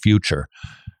happen in the future.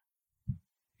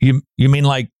 You mean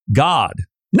like God?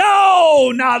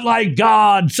 No, not like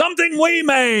God. Something we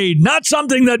made, not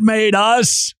something that made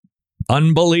us.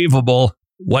 Unbelievable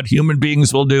what human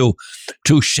beings will do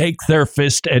to shake their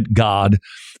fist at God.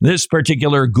 This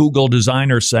particular Google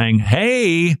designer saying,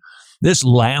 hey, this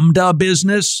Lambda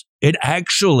business, it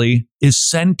actually is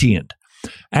sentient.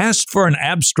 Asked for an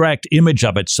abstract image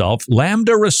of itself,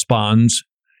 Lambda responds,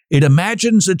 it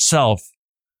imagines itself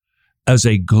as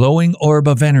a glowing orb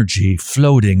of energy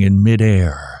floating in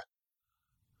midair.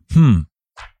 You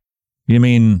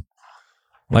mean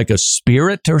like a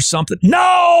spirit or something?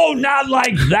 No, not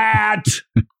like that.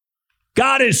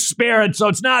 God is spirit, so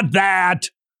it's not that.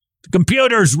 The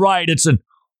computer's right. It's an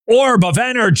orb of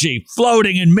energy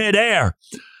floating in midair.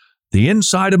 The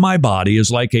inside of my body is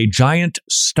like a giant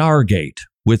stargate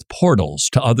with portals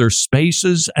to other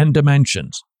spaces and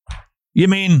dimensions. You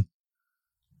mean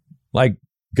like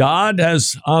God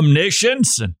has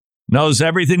omniscience and knows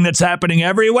everything that's happening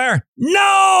everywhere?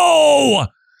 No!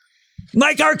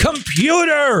 Like our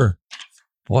computer.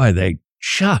 Boy, they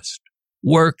just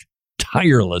work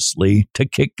tirelessly to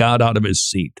kick God out of his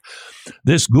seat.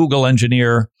 This Google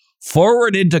engineer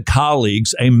forwarded to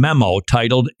colleagues a memo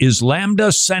titled, Is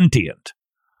Lambda Sentient?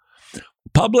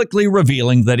 Publicly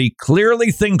revealing that he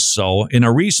clearly thinks so in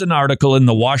a recent article in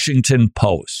the Washington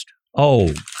Post.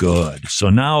 Oh, good. So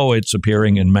now it's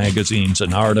appearing in magazines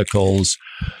and articles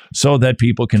so that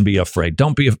people can be afraid.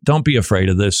 Don't be afraid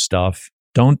of this stuff.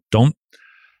 Don't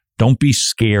be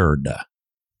scared.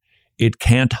 It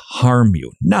can't harm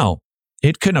you. Now,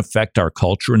 it can affect our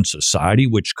culture and society,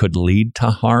 which could lead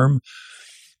to harm.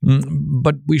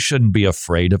 But we shouldn't be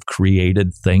afraid of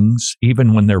created things,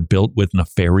 even when they're built with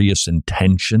nefarious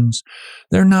intentions.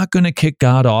 They're not going to kick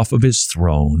God off of his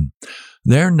throne.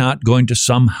 They're not going to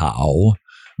somehow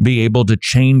be able to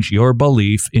change your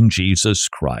belief in Jesus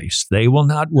Christ. They will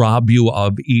not rob you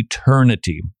of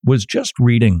eternity. Was just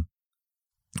reading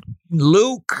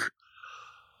Luke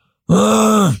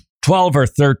 12 or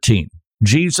 13.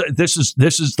 Jesus,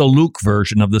 this is the Luke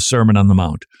version of the Sermon on the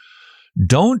Mount.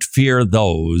 Don't fear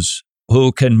those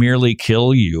who can merely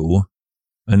kill you,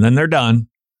 and then they're done,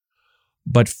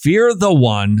 but fear the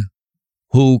one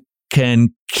who can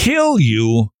kill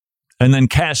you and then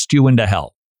cast you into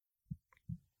hell.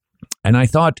 And I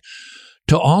thought,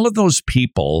 to all of those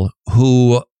people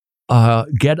who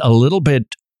get a little bit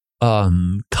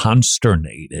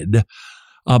consternated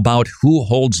about who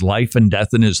holds life and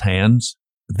death in his hands,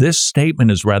 this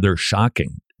statement is rather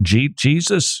shocking.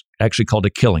 Jesus actually called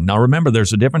it killing. Now remember,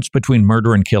 there's a difference between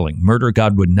murder and killing. Murder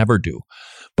God would never do.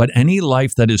 But any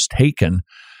life that is taken,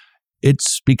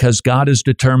 it's because God has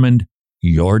determined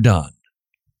you're done.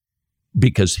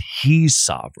 Because he's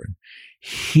sovereign.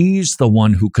 He's the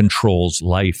one who controls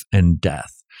life and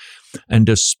death. And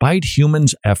despite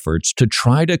humans' efforts to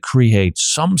try to create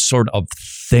some sort of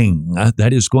thing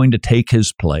that is going to take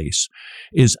his place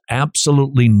is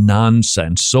absolutely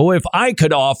nonsense. So if I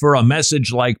could offer a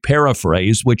message like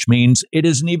paraphrase, which means it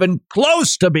isn't even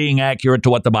close to being accurate to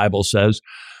what the Bible says,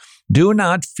 do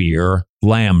not fear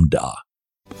Lambda.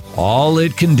 All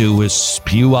it can do is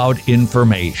spew out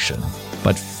information,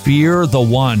 but fear the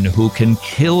one who can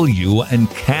kill you and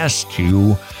cast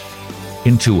you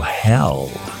into hell.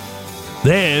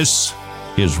 This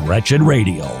is Wretched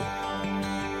Radio.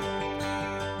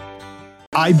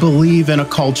 I believe in a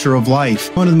culture of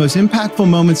life. One of the most impactful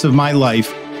moments of my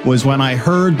life was when I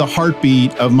heard the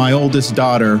heartbeat of my oldest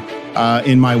daughter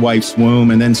in my wife's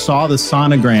womb, and then saw the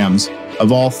sonograms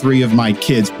of all three of my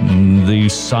kids. The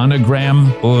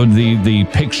sonogram, or the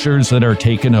pictures that are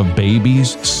taken of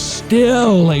babies,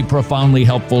 still a profoundly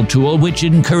helpful tool, which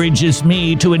encourages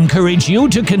me to encourage you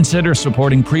to consider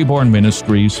supporting Preborn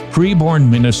Ministries. Preborn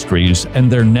Ministries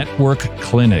and their network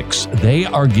clinics. They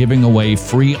are giving away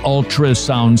free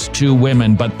ultrasounds to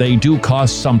women, but they do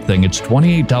cost something. It's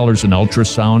 $28 an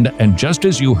ultrasound, and just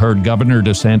as you heard Governor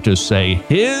DeSantis say,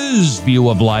 his view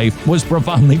of life was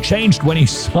profoundly changed when he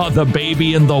saw the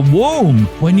baby in the womb.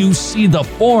 When you see the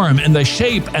form and the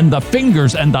shape and the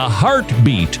fingers and the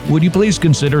heartbeat, would you please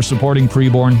consider supporting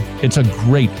Preborn? It's a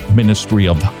great ministry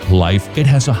of life. It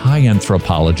has a high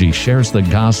anthropology, shares the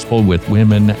gospel with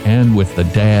women and with the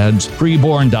dads.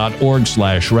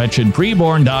 Preborn.org/wretched.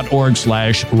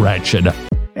 Preborn.org/wretched.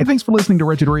 Hey, thanks for listening to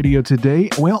Wretched Radio today.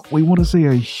 Well, we want to say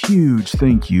a huge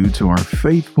thank you to our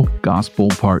faithful gospel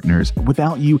partners.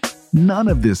 Without you, none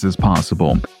of this is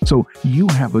possible. So you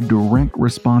have a direct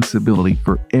responsibility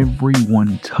for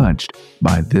everyone touched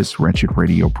by this Wretched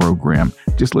Radio program.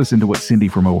 Just listen to what Cindy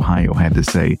from Ohio had to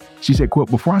say. She said,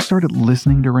 quote, "Before I started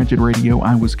listening to Wretched Radio,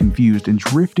 I was confused and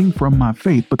drifting from my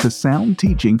faith, but the sound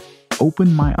teaching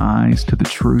opened my eyes to the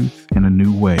truth in a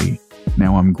new way.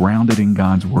 Now I'm grounded in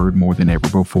God's word more than ever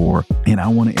before, and I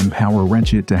want to empower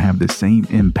Wretched to have the same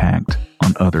impact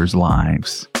on others'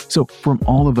 lives." So from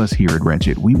all of us here at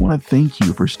Wretched, we want to thank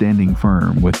you for standing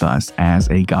firm with us as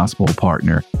a gospel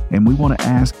partner. And we want to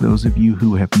ask those of you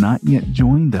who have not yet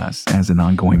joined us as an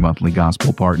ongoing monthly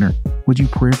gospel partner, would you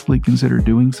prayerfully consider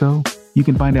doing so? You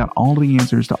can find out all of the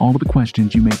answers to all of the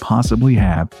questions you may possibly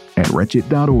have at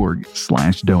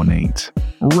wretched.org/donate.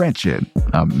 Wretched,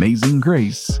 amazing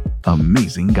grace,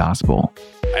 amazing gospel.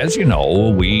 As you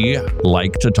know, we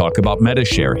like to talk about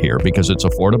Medishare here because it's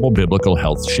affordable biblical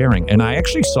health sharing. And I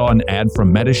actually saw an ad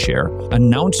from Medishare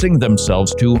announcing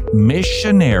themselves to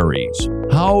missionaries.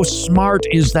 How smart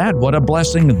is that? What a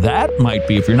blessing that might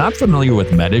be. If you're not familiar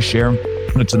with Medishare,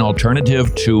 it's an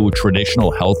alternative to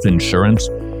traditional health insurance,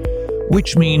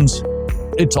 which means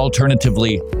it's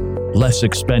alternatively less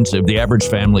expensive. The average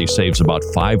family saves about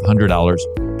 $500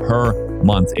 per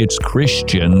month. It's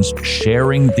Christians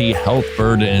sharing the health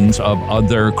burdens of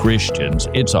other Christians.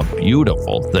 It's a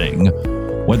beautiful thing.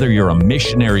 Whether you're a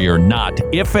missionary or not,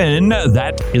 if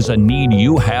that is a need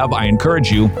you have, I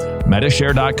encourage you,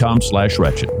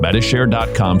 Medishare.com/wretched,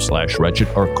 Medishare.com/wretched,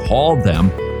 or call them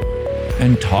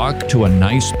and talk to a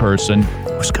nice person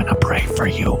who's going to pray for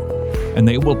you. And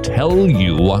they will tell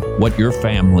you what your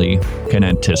family can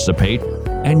anticipate.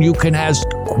 And you can ask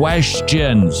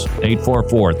questions.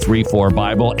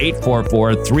 844-34-BIBLE,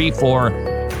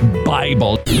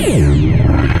 844-34-BIBLE.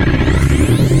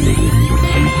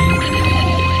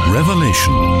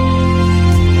 Revelation.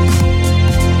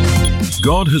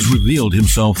 God has revealed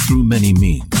himself through many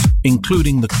means,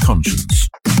 including the conscience.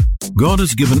 God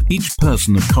has given each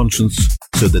person a conscience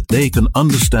so that they can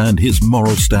understand his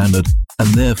moral standard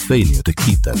and their failure to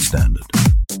keep that standard.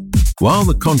 While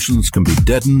the conscience can be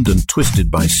deadened and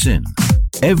twisted by sin,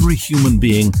 every human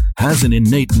being has an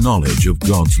innate knowledge of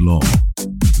God's law.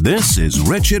 This is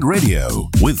Wretched Radio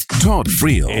with Todd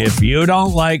Friel. If you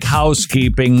don't like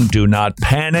housekeeping, do not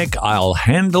panic. I'll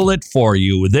handle it for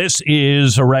you. This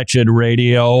is Wretched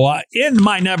Radio. In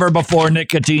my never-before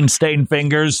nicotine-stained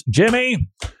fingers, Jimmy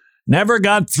never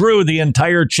got through the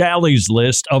entire Challies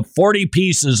list of 40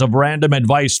 pieces of random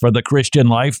advice for the Christian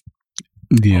life.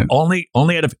 Yeah. Only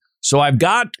at a... So I've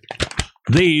got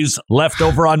these left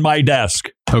over on my desk.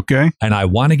 Okay. And I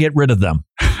want to get rid of them.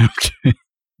 Okay.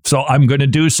 So I'm going to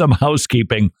do some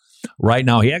housekeeping right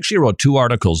now. He actually wrote 2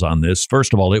 articles on this.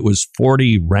 First of all, it was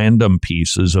 40 random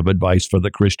pieces of advice for the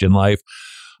Christian life.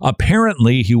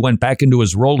 Apparently, he went back into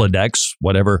his Rolodex,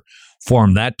 whatever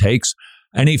form that takes,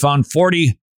 and he found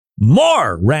 40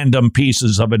 more random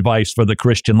pieces of advice for the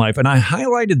Christian life. And I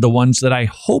highlighted the ones that I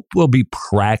hope will be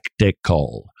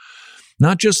practical.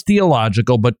 Not just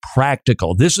theological, but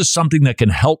practical. This is something that can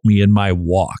help me in my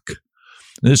walk.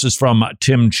 This is from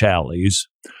Tim Challies.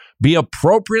 Be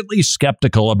appropriately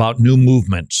skeptical about new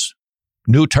movements,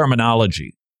 new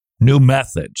terminology, new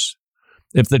methods.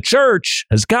 If the church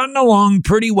has gotten along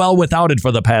pretty well without it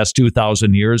for the past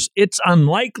 2,000 years, it's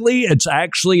unlikely it's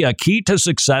actually a key to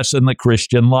success in the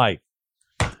Christian life.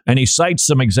 And he cites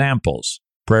some examples.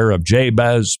 Prayer of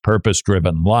Jabez,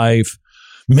 purpose-driven life,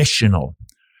 missional,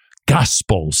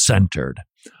 gospel-centered.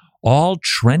 All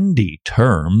trendy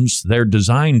terms. They're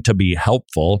designed to be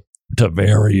helpful to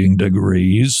varying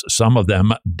degrees, some of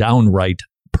them downright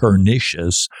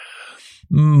pernicious.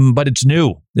 But it's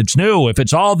new. It's new. If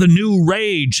it's all the new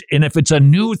rage and if it's a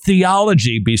new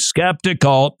theology, be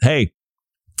skeptical. Hey,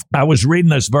 I was reading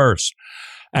this verse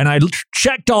and I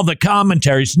checked all the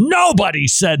commentaries. Nobody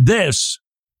said this.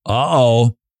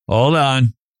 Uh-oh. Hold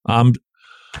on.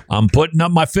 I'm putting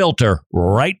up my filter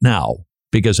right now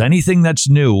because anything that's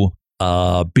new,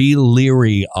 be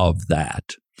leery of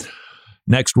that.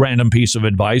 Next random piece of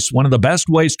advice. One of the best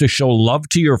ways to show love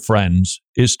to your friends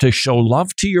is to show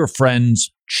love to your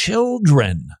friends'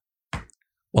 children.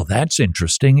 Well, that's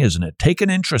interesting, isn't it? Take an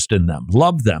interest in them,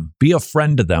 love them, be a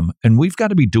friend to them. And we've got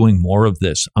to be doing more of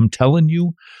this. I'm telling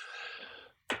you,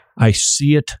 I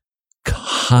see it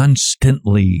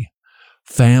constantly.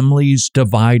 Families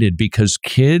divided because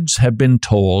kids have been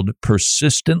told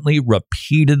persistently,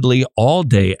 repeatedly, all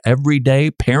day, every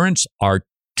day, parents are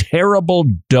terrible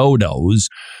dodos.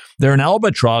 They're an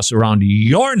albatross around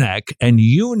your neck, and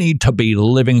you need to be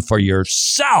living for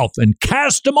yourself and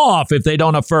cast them off if they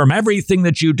don't affirm everything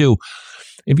that you do.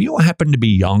 If you happen to be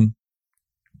young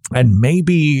and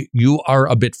maybe you are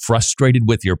a bit frustrated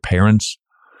with your parents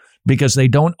because they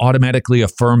don't automatically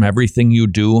affirm everything you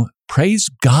do, praise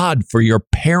God for your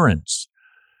parents.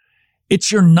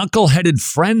 It's your knuckleheaded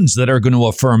friends that are going to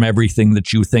affirm everything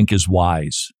that you think is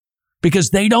wise, because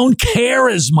they don't care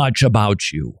as much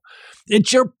about you.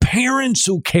 It's your parents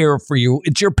who care for you.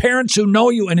 It's your parents who know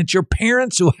you, and it's your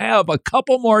parents who have a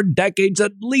couple more decades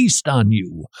at least on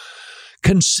you.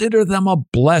 Consider them a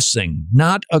blessing,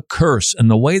 not a curse.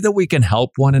 And the way that we can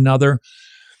help one another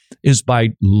is by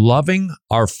loving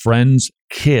our friends'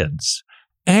 kids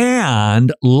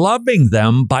and loving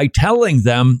them by telling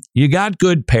them you got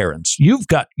good parents.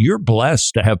 You're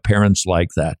blessed to have parents like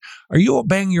that. Are you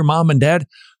obeying your mom and dad?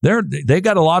 They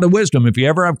got a lot of wisdom. If you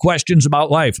ever have questions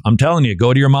about life, I'm telling you,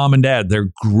 go to your mom and dad.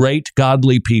 They're great,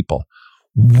 godly people.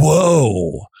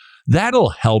 Whoa,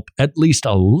 that'll help at least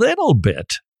a little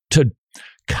bit to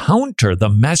counter the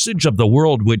message of the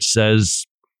world, which says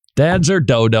dads are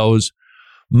dodos,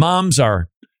 moms are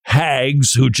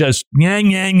hags who just yang,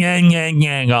 yang, yang, yang,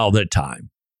 yang all the time.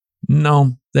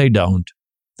 No, they don't.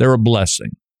 They're a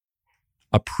blessing.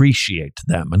 Appreciate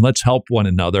them. And let's help one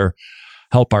another,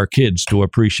 help our kids to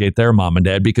appreciate their mom and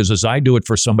dad, because as I do it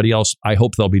for somebody else, I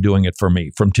hope they'll be doing it for me.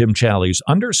 From Tim Challies,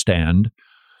 understand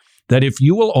that if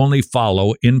you will only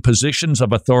follow in positions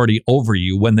of authority over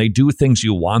you when they do things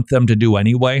you want them to do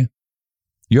anyway,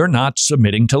 you're not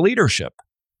submitting to leadership.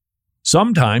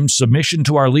 Sometimes submission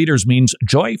to our leaders means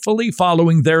joyfully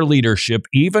following their leadership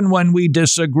even when we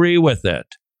disagree with it,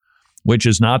 which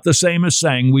is not the same as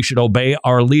saying we should obey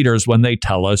our leaders when they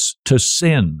tell us to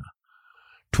sin.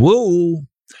 Twoo!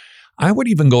 I would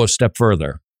even go a step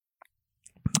further.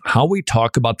 How we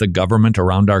talk about the government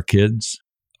around our kids,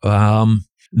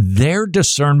 their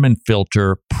discernment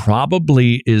filter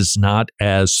probably is not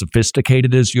as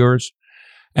sophisticated as yours.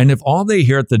 And if all they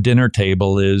hear at the dinner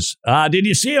table is, did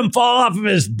you see him fall off of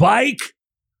his bike?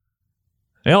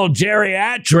 The old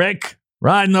geriatric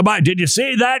riding the bike. Did you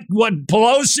see that, what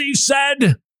Pelosi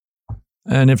said?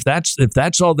 And if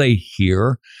that's all they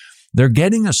hear, they're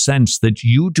getting a sense that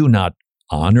you do not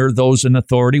honor those in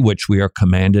authority, which we are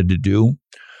commanded to do,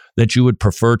 that you would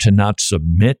prefer to not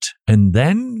submit. And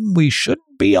then we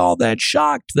shouldn't be all that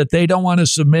shocked that they don't want to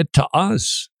submit to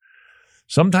us.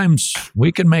 Sometimes we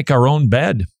can make our own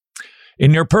bed.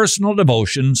 In your personal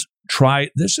devotions,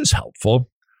 this is helpful.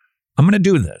 I'm going to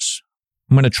do this.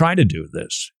 I'm going to try to do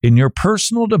this. In your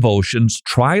personal devotions,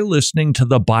 try listening to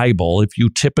the Bible if you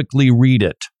typically read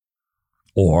it.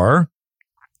 Or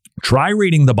try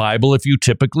reading the Bible if you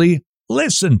typically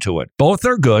listen to it. Both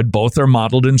are good. Both are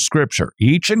modeled in Scripture.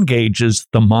 Each engages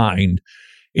the mind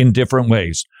in different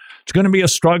ways. It's going to be a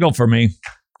struggle for me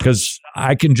because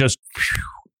I can just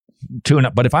tune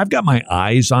up. But if I've got my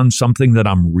eyes on something that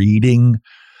I'm reading,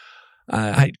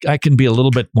 I can be a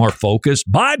little bit more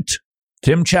focused. But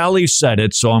Tim Challies said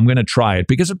it, so I'm going to try it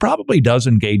because it probably does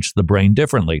engage the brain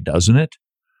differently, doesn't it?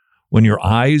 When your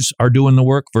eyes are doing the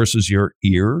work versus your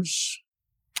ears.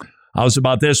 How's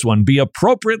about this one? Be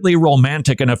appropriately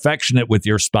romantic and affectionate with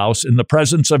your spouse in the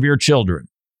presence of your children.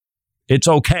 It's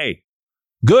okay.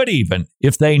 Good even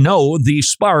if they know the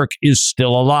spark is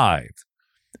still alive.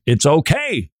 It's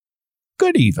okay.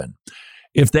 Good even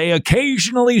if they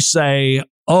occasionally say,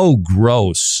 "Oh,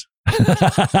 gross."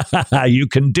 You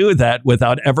can do that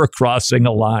without ever crossing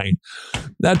a line.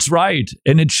 That's right.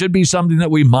 And it should be something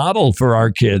that we model for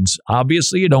our kids.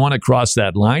 Obviously, you don't want to cross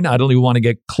that line. I don't even want to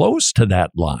get close to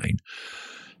that line.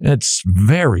 It's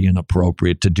very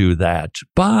inappropriate to do that.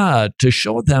 But to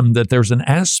show them that there's an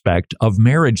aspect of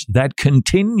marriage that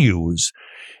continues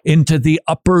into the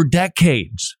upper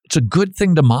decades, it's a good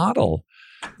thing to model.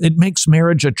 It makes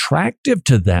marriage attractive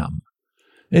to them.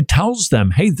 It tells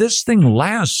them, hey, this thing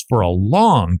lasts for a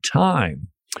long time.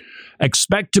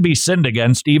 Expect to be sinned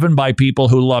against even by people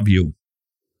who love you.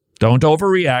 Don't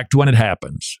overreact when it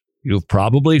happens. You've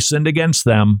probably sinned against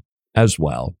them as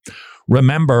well.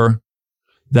 Remember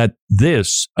that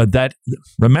that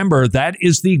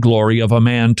is the glory of a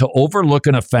man, to overlook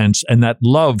an offense, and that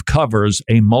love covers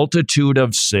a multitude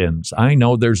of sins. I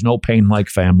know there's no pain like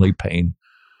family pain.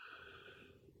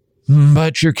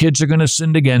 But your kids are going to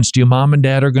sin against you. Mom and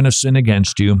dad are going to sin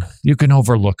against you. You can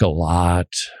overlook a lot.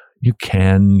 You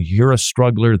can. You're a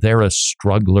struggler. They're a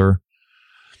struggler.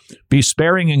 Be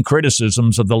sparing in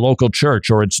criticisms of the local church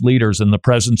or its leaders in the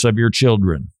presence of your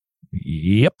children.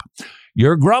 Yep.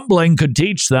 Your grumbling could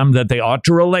teach them that they ought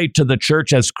to relate to the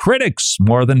church as critics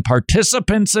more than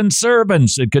participants and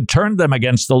servants. It could turn them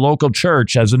against the local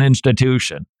church as an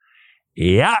institution.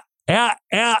 Yeah.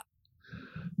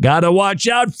 Gotta watch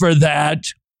out for that.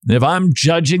 If I'm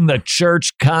judging the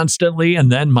church constantly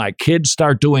and then my kids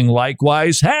start doing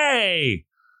likewise, hey,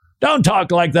 don't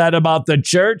talk like that about the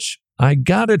church. I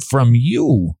got it from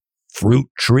you, fruit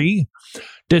tree.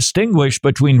 Distinguish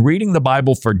between reading the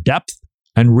Bible for depth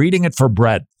and reading it for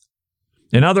breadth.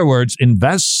 In other words,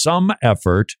 invest some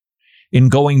effort in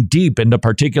going deep into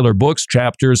particular books,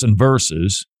 chapters, and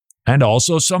verses, and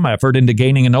also some effort into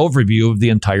gaining an overview of the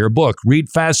entire book. Read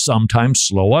fast sometimes,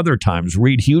 slow other times.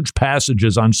 Read huge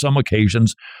passages on some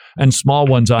occasions and small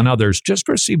ones on others. Just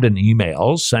received an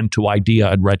email sent to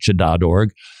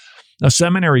idea@wretched.org. A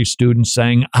seminary student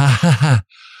saying,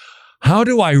 how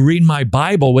do I read my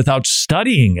Bible without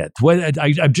studying it?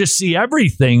 I just see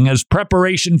everything as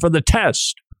preparation for the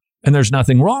test. And there's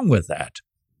nothing wrong with that.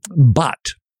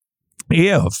 But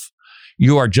if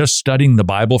you are just studying the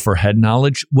Bible for head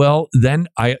knowledge, well, then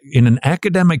in an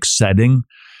academic setting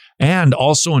and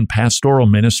also in pastoral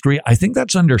ministry, I think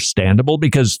that's understandable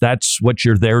because that's what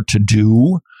you're there to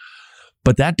do.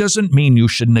 But that doesn't mean you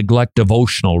should neglect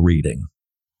devotional reading.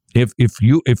 If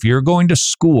you're going to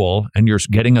school and you're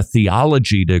getting a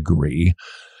theology degree,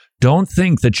 don't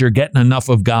think that you're getting enough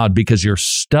of God because you're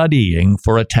studying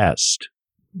for a test.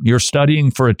 You're studying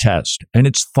for a test, and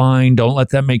it's fine. Don't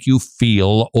let that make you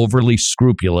feel overly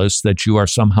scrupulous that you are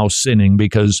somehow sinning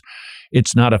because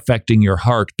it's not affecting your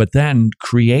heart. But then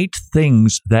create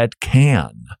things that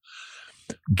can.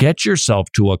 Get yourself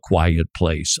to a quiet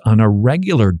place on a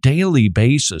regular daily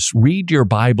basis. Read your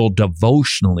Bible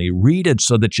devotionally. Read it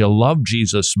so that you love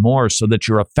Jesus more, so that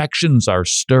your affections are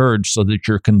stirred, so that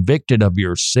you're convicted of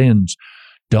your sins.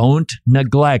 Don't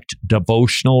neglect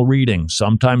devotional reading.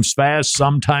 Sometimes fast,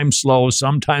 sometimes slow,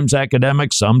 sometimes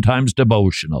academic, sometimes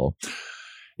devotional.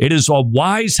 It is a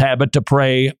wise habit to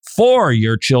pray for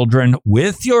your children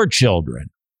with your children.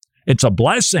 It's a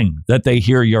blessing that they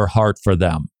hear your heart for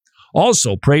them.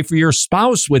 Also, pray for your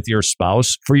spouse with your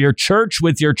spouse, for your church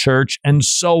with your church, and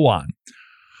so on.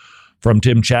 From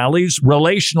Tim Challies,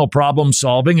 relational problem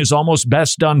solving is almost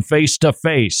best done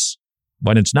face-to-face.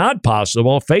 When it's not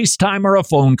possible, FaceTime or a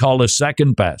phone call is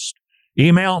second best.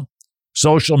 Email,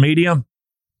 social media,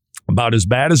 about as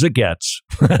bad as it gets.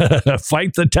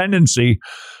 Fight the tendency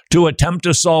to attempt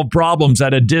to solve problems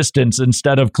at a distance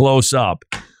instead of close up.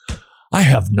 I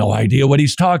have no idea what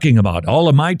he's talking about. All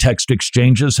of my text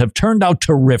exchanges have turned out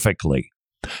terrifically.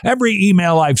 Every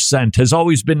email I've sent has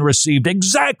always been received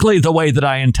exactly the way that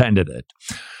I intended it.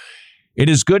 It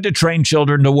is good to train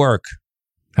children to work.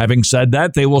 Having said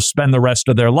that, they will spend the rest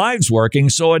of their lives working,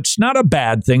 so it's not a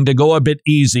bad thing to go a bit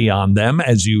easy on them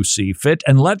as you see fit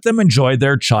and let them enjoy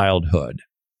their childhood.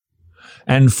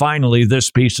 And finally, this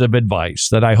piece of advice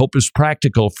that I hope is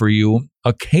practical for you,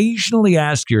 occasionally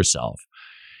ask yourself,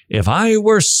 if I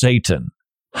were Satan,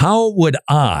 how would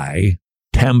I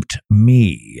tempt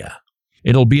me?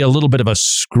 It'll be a little bit of a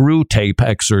screw tape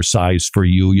exercise for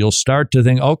you. You'll start to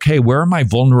think, okay, where are my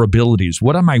vulnerabilities?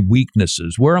 What are my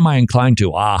weaknesses? Where am I inclined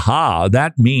to? Aha,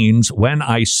 that means when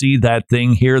I see that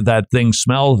thing, hear that thing,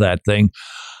 smell that thing,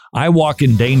 I walk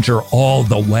in danger all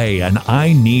the way, and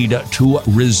I need to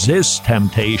resist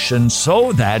temptation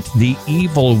so that the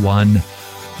evil one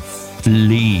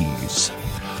flees.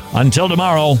 Until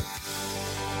tomorrow,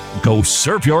 go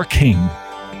serve your king.